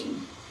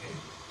foundation.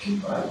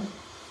 Right?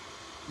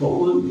 But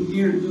what we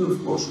hear and do,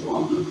 of course, we're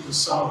on the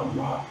solid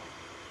rock.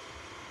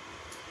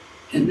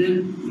 And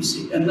then we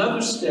see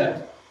another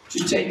step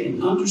to take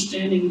in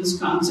understanding this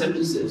concept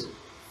is this.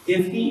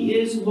 If he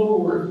is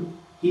Lord,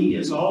 he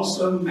is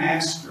also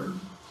Master.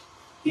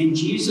 In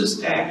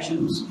Jesus'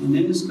 actions and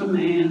in his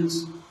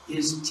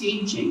is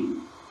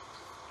teaching.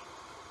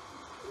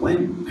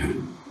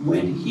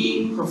 When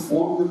he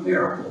performed the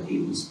miracle, he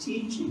was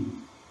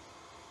teaching.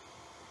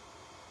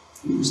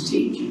 He was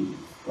teaching,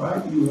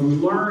 right? You were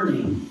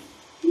learning.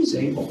 He's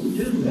able to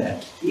do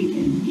that. He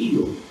can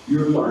heal.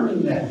 You're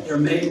learning that. There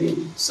may be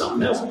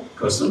something else.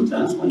 Because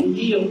sometimes when he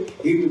healed,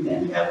 he would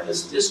then have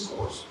this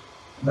discourse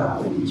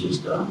about what he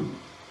just done.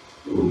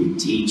 There will be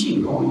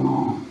teaching going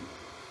on.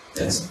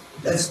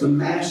 That's the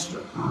master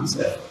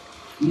concept.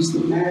 He's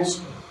the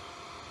master.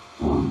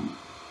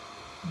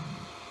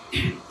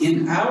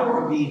 In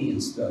our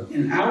obedience, though,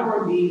 and in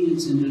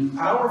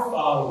our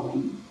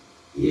following,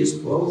 he is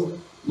both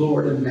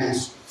Lord and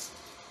Master.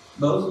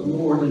 Both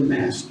Lord and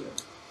Master.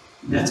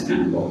 And that's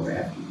kind of what we're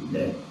after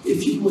today.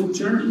 If you would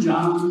turn to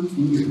John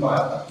in your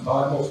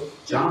Bible,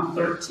 John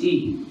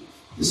 13.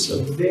 This is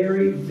a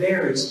very,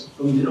 very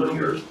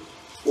familiar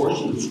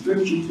portion of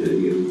Scripture to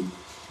you.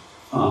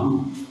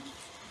 And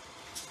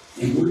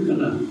we're going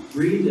to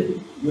read it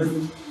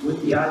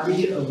with the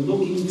idea of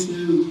looking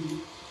to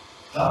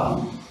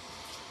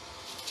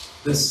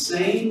the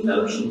same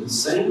notion, the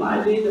same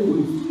idea that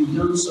we've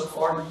done so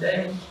far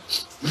today.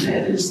 And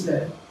that is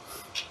that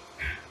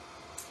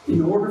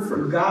in order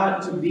for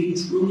God to be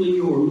truly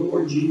your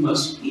Lord, you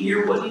must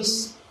hear what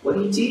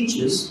he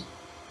teaches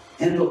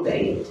and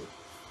obey it.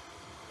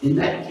 In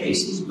that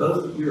case, he's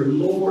both your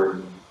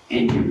Lord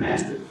and your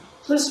Master.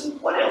 Listen,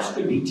 what else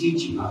could be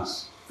teaching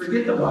us?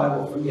 Forget the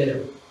Bible, forget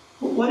it.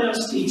 But what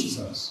else teaches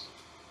us?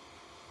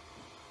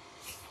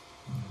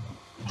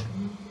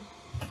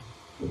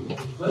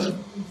 What?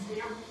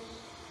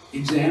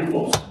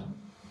 Examples.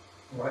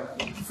 All right.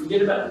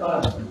 Forget about the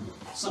Bible.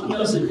 Something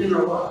else in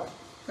our life.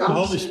 The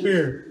Holy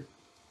Spirit.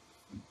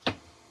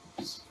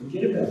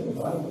 Forget about the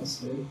Bible,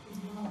 see?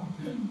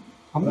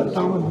 I'm not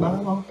talking about the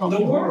Bible, I'm talking The about the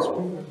Holy world.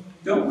 Spirit.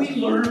 Don't we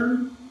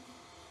learn?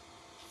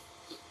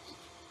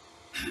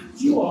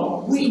 You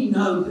all, we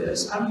know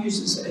this. I've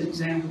used this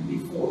example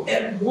before.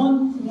 At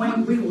one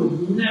point, we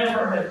would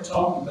never have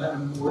talked about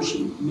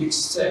abortion,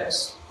 mixed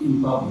sex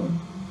in public.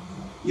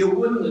 You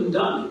wouldn't have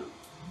done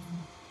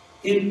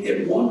it.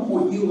 At one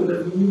point, you would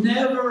have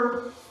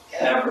never,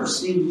 ever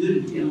seen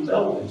nudity on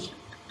television.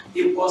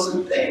 It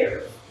wasn't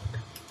there.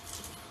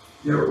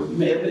 There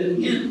may have been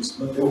hints,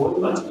 but there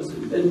wasn't much because it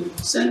had been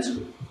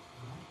censored.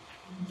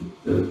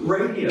 The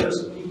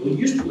radios that people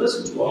used to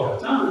listen to all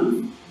the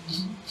time,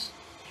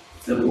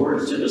 the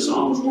words to the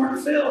songs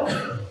weren't filled.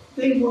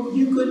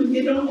 You couldn't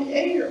get on the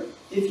air.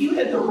 If you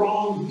had the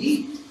wrong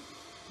beat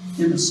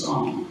in the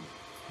song,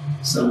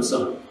 some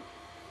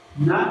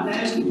not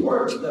nasty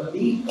words, the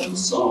beat of the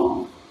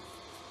song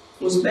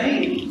was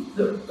banned.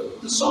 The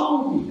the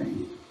song we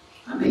made.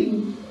 I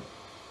mean,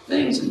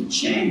 things have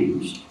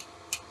changed.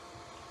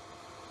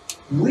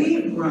 We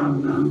have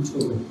grown numb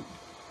to it.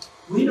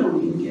 We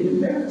don't even get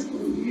embarrassed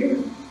when we hear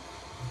it.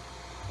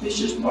 It's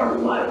just part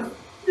of life.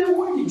 Now,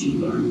 where did you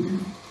learn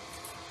that?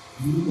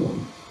 From the Lord.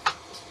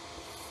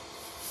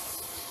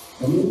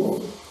 From the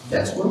Lord.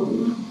 That's what we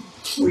learn.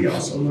 We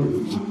also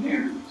learn from our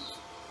parents.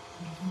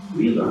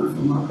 We learn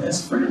from our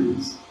best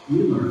friends.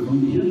 We learn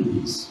from the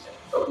enemies.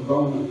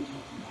 Growing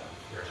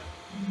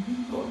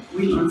up.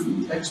 We learn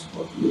from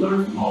textbooks. We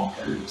learn from all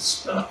kinds of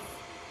stuff.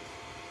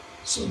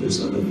 So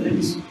there's other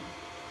things.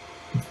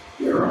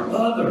 There are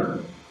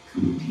other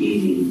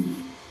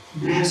competing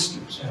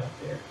masters out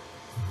there.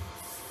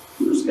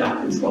 Who's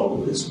got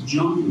control of this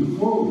junk in the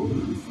world we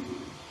learn from?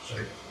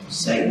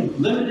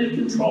 Satan. Limited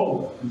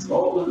control.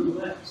 Control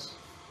nonetheless.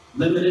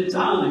 Limited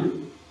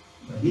time.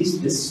 But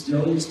it's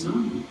still his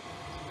time.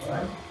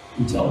 Right?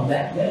 Until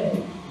that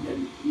day.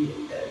 Then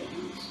that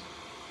ends.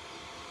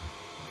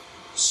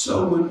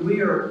 So when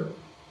we are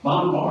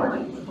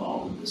bombarded with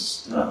all of this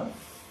stuff,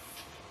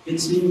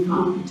 it's in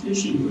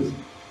competition with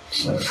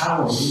what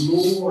our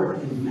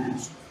Lord and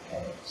Master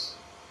has.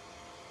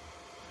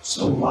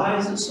 So why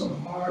is it so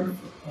hard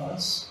for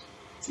us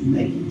to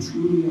make Him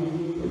truly our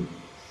Lord?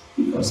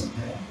 Because of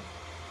that.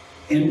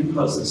 And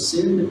because the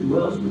sin that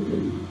dwells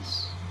within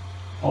us.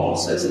 Paul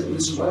says it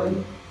this way,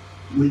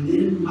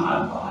 within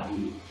my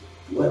body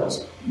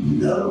dwells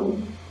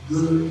no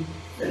good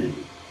thing.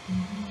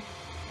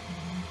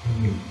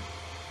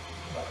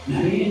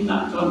 Now, he ain't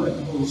not talking about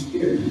the Holy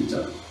Spirit, he's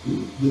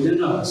talking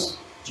within us.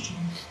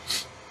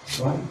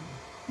 Right?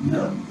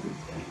 No good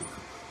thing.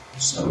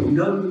 So,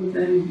 no good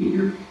thing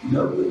here,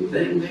 no good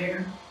thing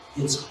there.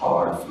 It's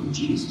hard for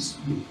Jesus to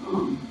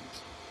become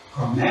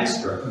our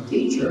master, our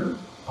teacher,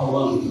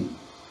 alone.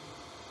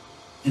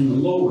 In the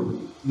Lord,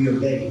 we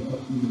obey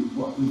what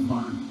we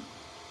learned,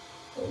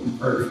 what we've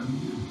heard from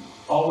Him.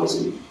 Always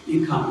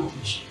in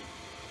competition.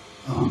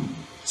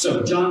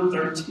 So John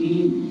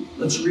 13,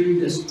 let's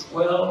read this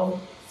 12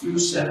 through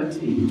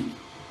 17.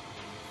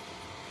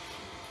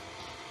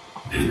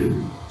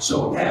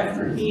 So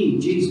after He,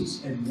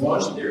 Jesus, had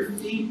washed their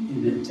feet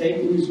and had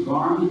taken His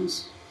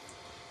garments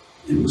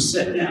and was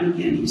set down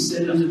again, He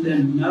said unto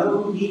them,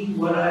 know ye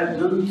what I have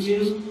done to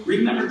you?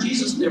 Remember,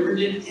 Jesus never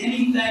did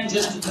anything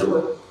just to do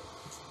it.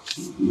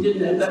 He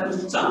didn't have that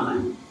much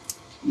time.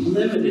 He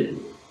limited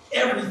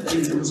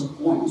everything there was a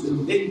point to.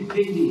 A big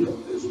deal.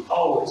 It was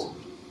always a big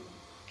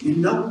deal. You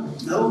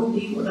know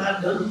ye what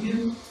I've done to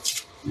you?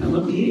 Now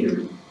look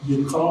here.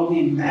 You call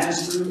me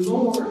Master and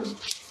Lord.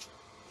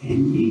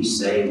 And ye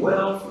say,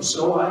 well, for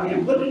so I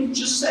am. What did He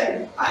just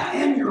say? I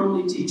am your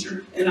only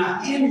teacher, and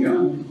I am your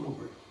only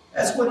Lord.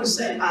 That's what He's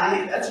saying. I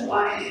am. That's who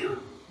I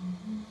am.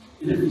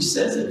 And if He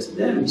says it to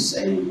them, He's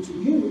saying it to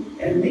you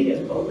and me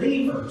as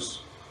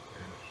believers.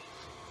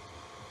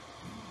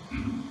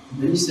 And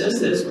then He says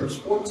this, verse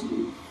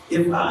 14.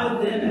 If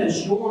I then,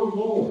 as your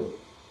Lord,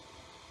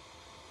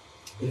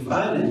 if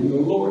I then,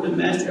 your Lord and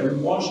Master, have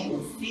washed your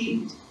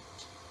feet,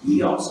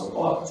 ye also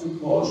ought to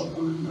wash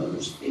one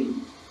another's feet.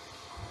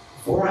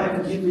 For I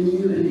have given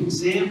you an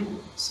example.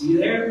 See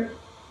there?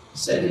 He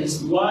said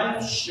His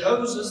life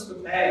shows us the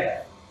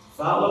path.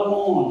 Follow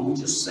on. We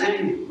just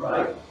sang it,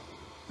 right?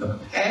 The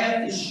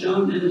path is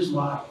shown in His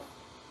life.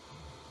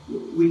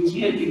 We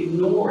can't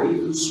ignore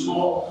even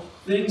small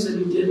things that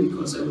He did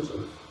because there was a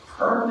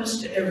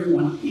purpose to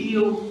everyone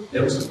healed.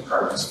 There was a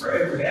purpose for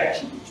every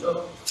action He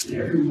took and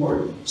every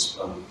word that He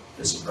spoke.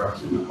 This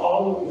purpose. And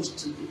all it was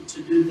to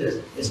do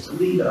this is to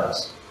lead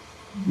us.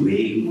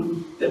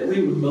 That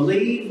we would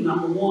believe,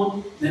 number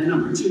one. Then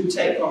number two,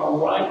 take our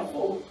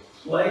rightful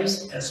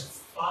place as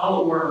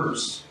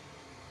followers,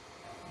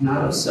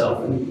 not of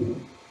self anymore,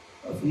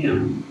 of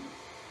Him.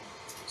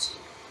 So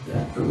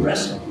that the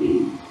rest of me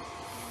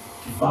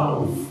to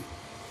follow Him.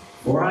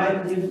 For I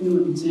have given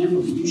you an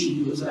example that you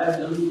should do as I have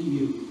done to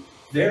you.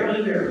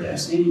 Verily, verily, I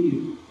say to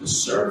you, the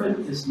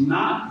servant is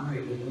not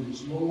greater than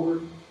his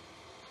Lord,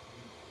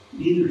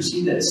 neither is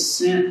he that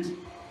sent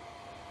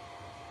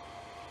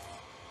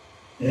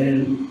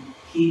than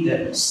he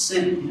that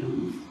sent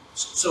him.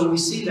 So we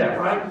see that,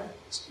 right?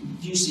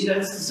 Do you see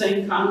that's the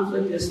same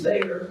conflict as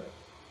there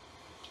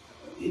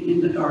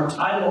in our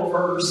title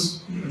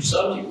verse, or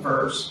subject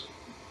verse?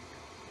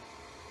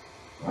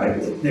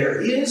 Right?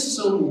 There is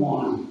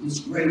someone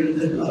who's greater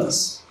than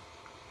us,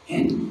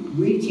 and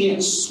we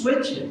can't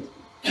switch it.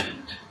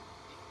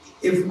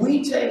 If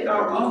we take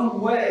our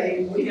own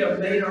way, we have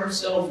made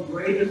ourselves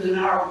greater than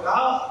our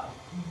God.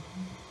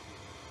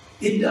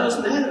 It does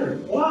matter.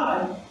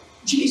 Why?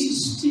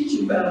 Jesus is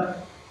teaching about it.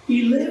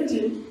 He lived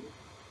it.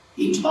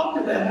 He talked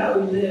about how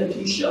He lived.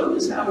 He showed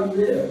us how He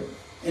lived.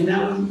 And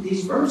now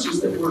these verses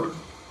that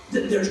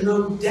there's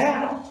no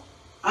doubt,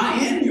 I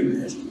am your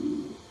master.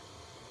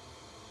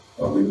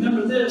 But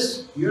remember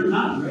this, you're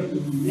not greater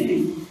than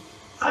me.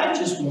 I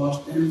just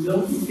washed them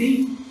filthy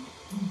feet.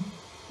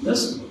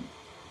 Listen.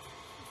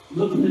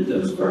 Looking at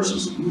those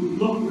verses,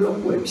 look real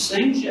quick.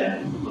 Same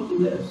chapter, but look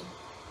at this.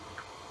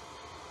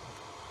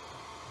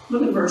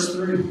 Look at verse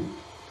 3.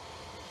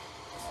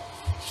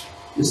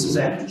 This is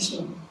after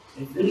supper.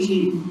 They finish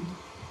eating.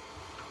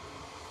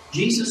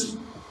 Jesus,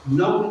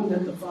 knowing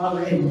that the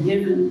Father had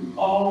given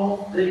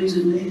all things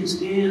into his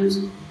hands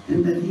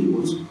and that he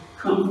was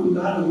come from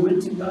God and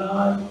went to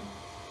God.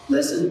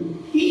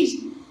 Listen,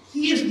 he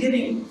is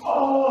getting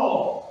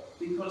all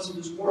because of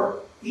his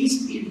work.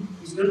 He's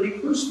going to be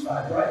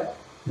crucified, right?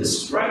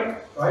 This is right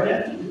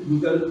after we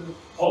go to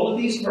all of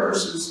these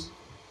verses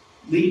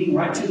leading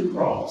right to the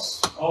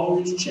cross. All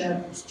of these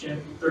chapters,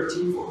 chapter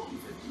 13, 14,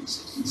 15,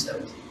 16,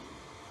 17.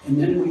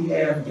 And then we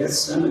have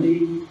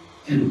Gethsemane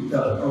and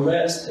the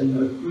arrest and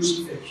the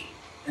crucifixion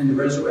and the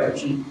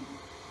resurrection.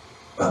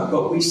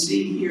 But we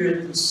see here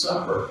at the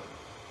supper,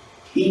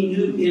 he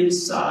knew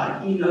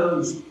inside, he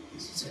knows, he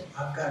said,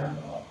 I've got it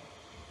all.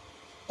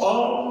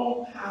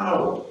 All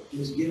power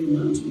is given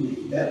unto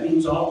me. That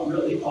means all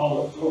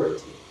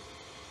authority.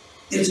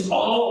 It's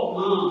all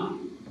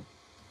mine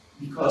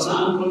because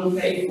I'm going to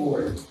pay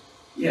for it.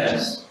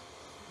 Yes.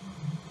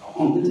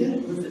 On the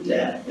death, with the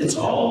death. It's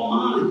all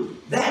mine.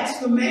 That's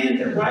the man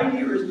that right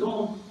here is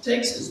going,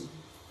 takes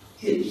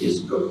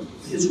his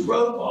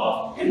robe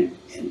off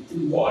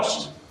and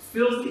washes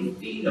filthy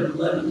feet of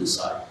 11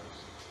 disciples.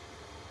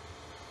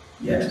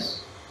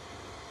 Yes.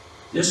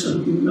 There's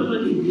some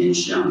humility being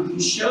shown.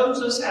 He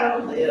shows us how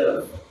to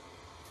live.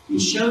 He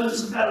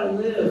shows us how to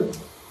live.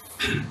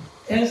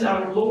 As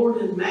our Lord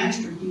and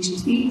Master,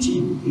 he's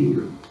teaching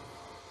here.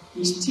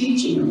 He's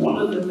teaching, and one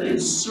of the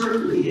things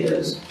certainly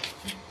is,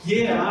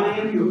 yeah, I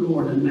am your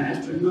Lord and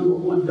Master. And number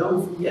one,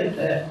 don't forget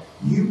that.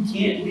 You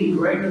can't be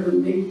greater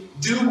than me.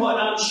 Do what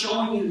I'm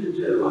showing you to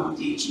do. I'm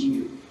teaching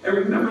you. And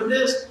remember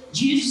this,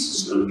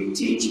 Jesus is going to be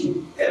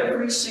teaching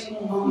every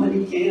single moment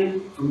he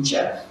can from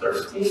chapter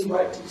 13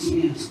 right to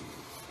the end.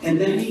 And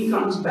then he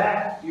comes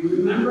back. You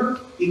remember?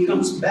 He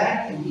comes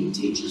back and he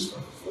teaches for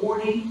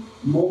 40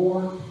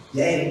 more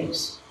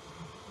days.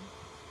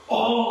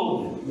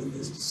 All of it with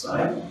his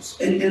disciples.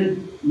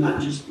 And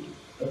not just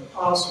the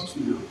apostles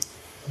now,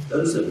 but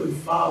those that would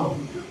follow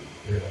him.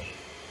 Yes.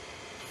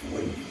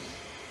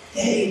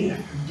 Day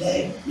after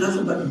day.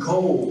 Nothing but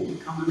gold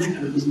coming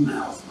out of his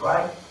mouth,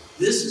 right?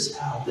 This is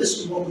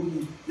what we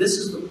do. This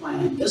is the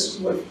plan. This is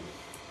what,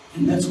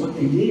 and that's what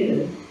they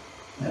did.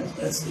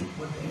 That's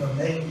what they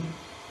obeyed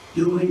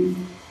doing.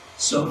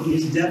 So he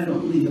is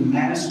definitely the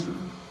master.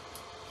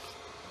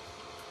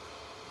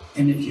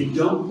 And if you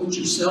don't put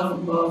yourself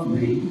above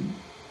me,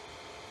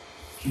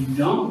 I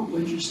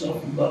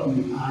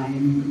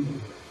am your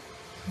Lord.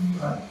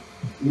 Right?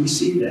 We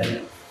see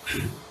that.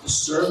 The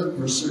servant,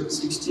 verse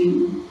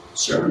 16,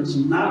 servant is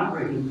not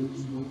greater than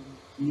his Lord.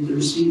 Neither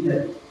is he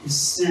that is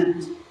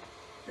sent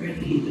greater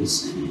than he that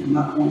is sent him.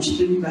 I want you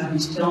to think about it.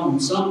 He's telling them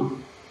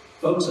something.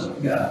 Folks,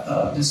 I've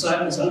got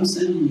disciples, I'm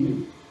sending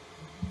you.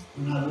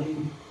 When I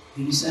leave,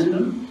 did he send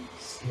them?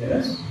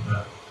 Yes.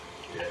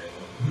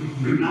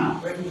 You're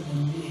not greater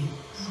than me.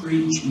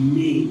 Preach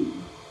me.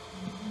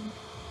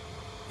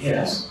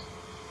 Yes.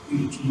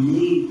 Preach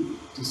me,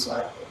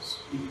 disciples,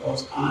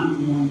 because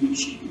I'm the one you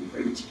should be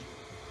preaching.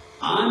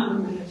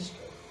 I'm the master.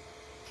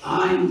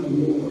 I'm the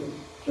Lord.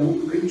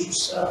 Don't preach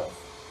yourself.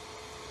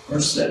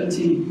 Verse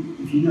 17,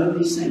 if you know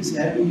these things,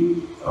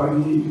 happy are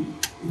you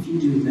if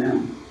you do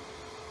them.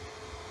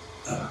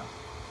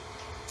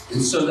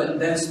 And so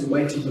that's the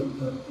way to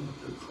the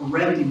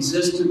correct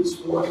existence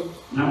for it.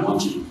 And I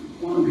want to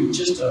read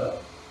just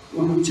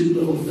one or two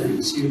little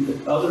things here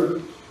that other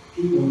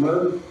people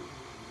wrote.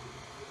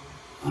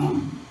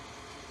 I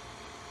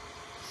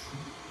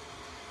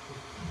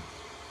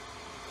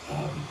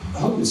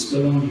hope it's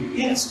still on here.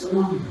 Yeah, it's still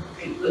on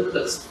here.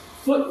 Okay,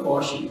 foot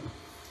washing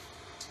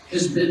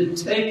has been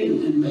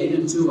taken and made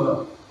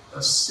into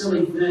a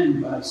silly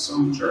thing by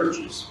some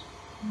churches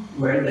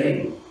where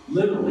they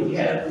literally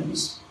have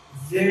these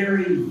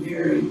very,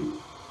 very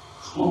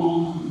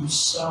calm,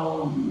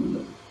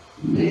 solemn,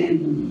 the man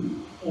in the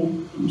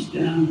Pope comes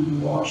down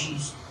and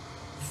washes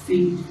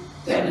feet.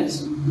 That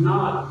is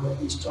not what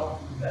he's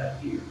talking about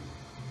here.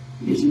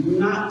 He is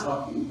not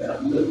talking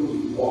about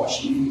literally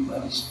washing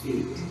anybody's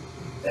feet.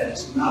 That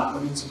is not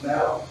what it's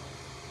about.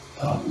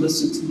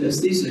 Listen to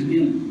this. These are,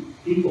 again,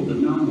 people that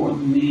know more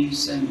than me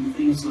saying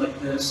things like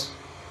this.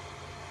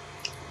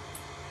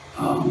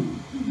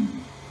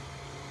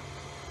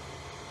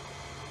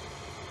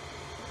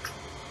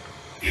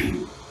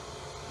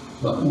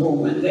 But more,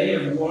 when they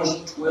have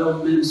washed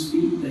 12 men's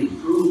feet, they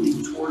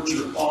cruelly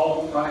torture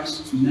all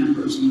Christ's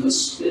members and thus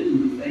spit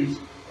in the face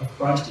of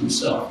Christ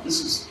himself. This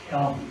is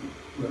Calvin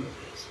who wrote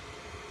this.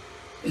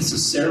 It's a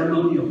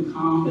ceremonial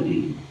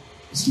comedy.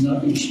 It's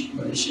nothing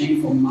but a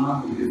shameful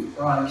mockery of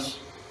Christ.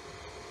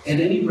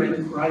 At any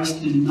rate,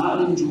 Christ did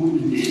not enjoin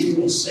an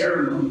annual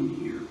ceremony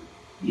here.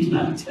 He's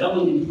not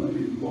telling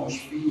anybody to wash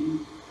feet,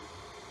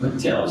 but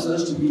tells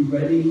us to be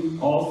ready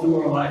all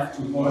through our life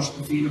to wash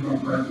the feet of our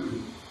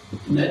brethren.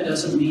 And that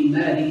doesn't mean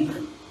that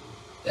either.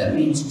 That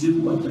means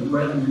do what the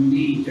brethren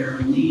need. They're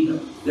in need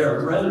of. There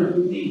are brethren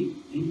who need.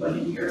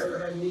 Anybody here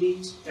ever have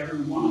needs?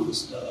 Every one of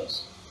us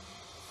does.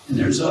 And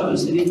there's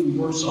others that are even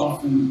worse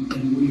off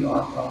than we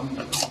are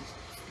probably.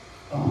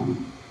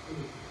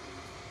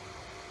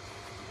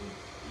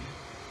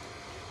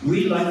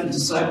 We, like the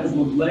disciples,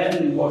 will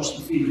gladly wash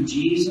the feet of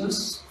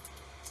Jesus,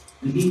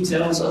 but he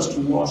tells us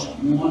to wash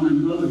one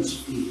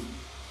another's feet.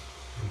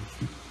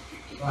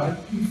 Right?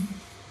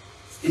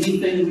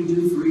 Anything we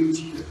do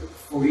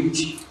for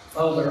each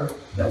other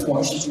that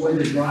washes away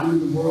the grime of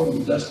the world,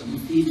 the dust of the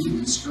feet,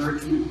 and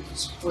discouragement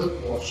is foot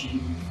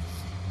washing.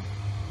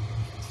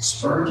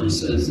 Spurgeon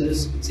says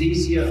this: it's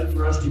easier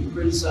for us to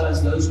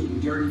criticize those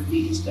with dirty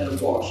feet instead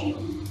of washing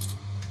them.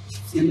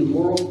 In the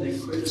world, they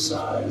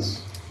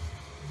criticize.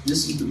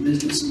 This is the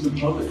business of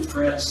the public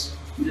press.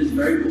 It is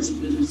very much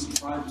the business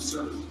of private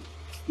servants.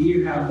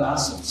 Hear how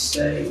gossips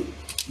say,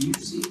 you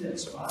see that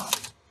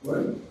spot? What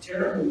a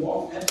terrible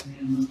walk that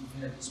man must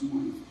have had this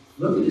morning.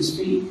 Look at his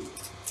feet.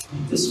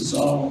 And this is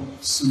all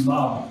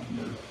symbolic.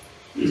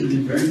 He's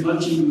been very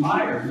much in the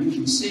mire. You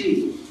can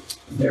see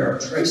there are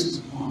traces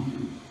upon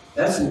him.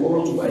 That's the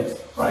world's way.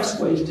 Christ's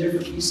way is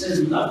different. He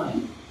says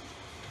nothing,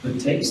 but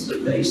takes the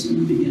basin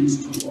and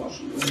begins to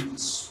wash away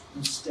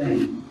the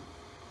stain.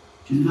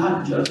 Do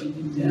not judge and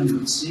condemn,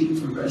 but seek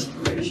for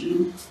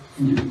restoration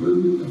and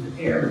improvement of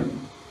the area.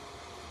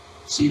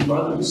 See,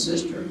 brother and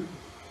sister,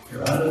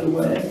 they're out of the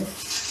way.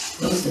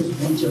 Look, there's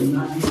a bunch of them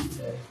not here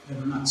today that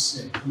are not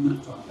sick. I'm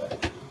not talking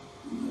about that.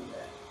 You know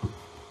that.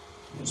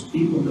 There's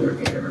people that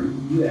are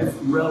erring. You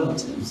have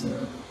relatives that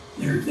are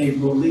they're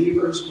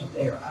believers, but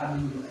they are out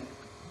of the way.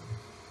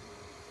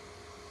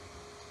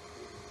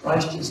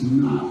 Christ is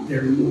not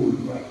their Lord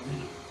right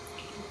now.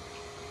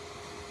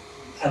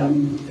 I don't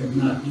mean that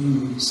they're not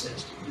doing what he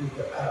says to do.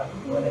 They're out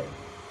of the way.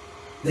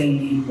 They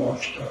need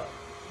washed up.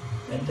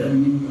 That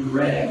doesn't mean with a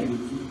rag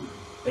and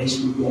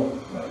basically water,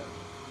 right?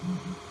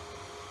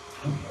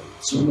 Okay,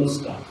 so we'll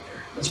stop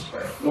there. Let's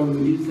pray. Lord,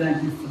 we do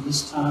thank you for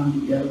this time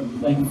together. We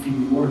thank you for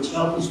your words.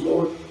 Help us,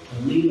 Lord,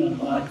 to lead a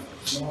life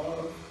of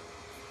love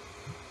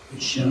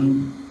is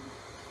shown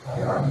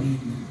by our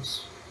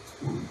obedience.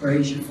 We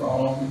praise you for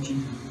all that you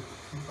do.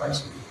 In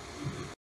Christ's name.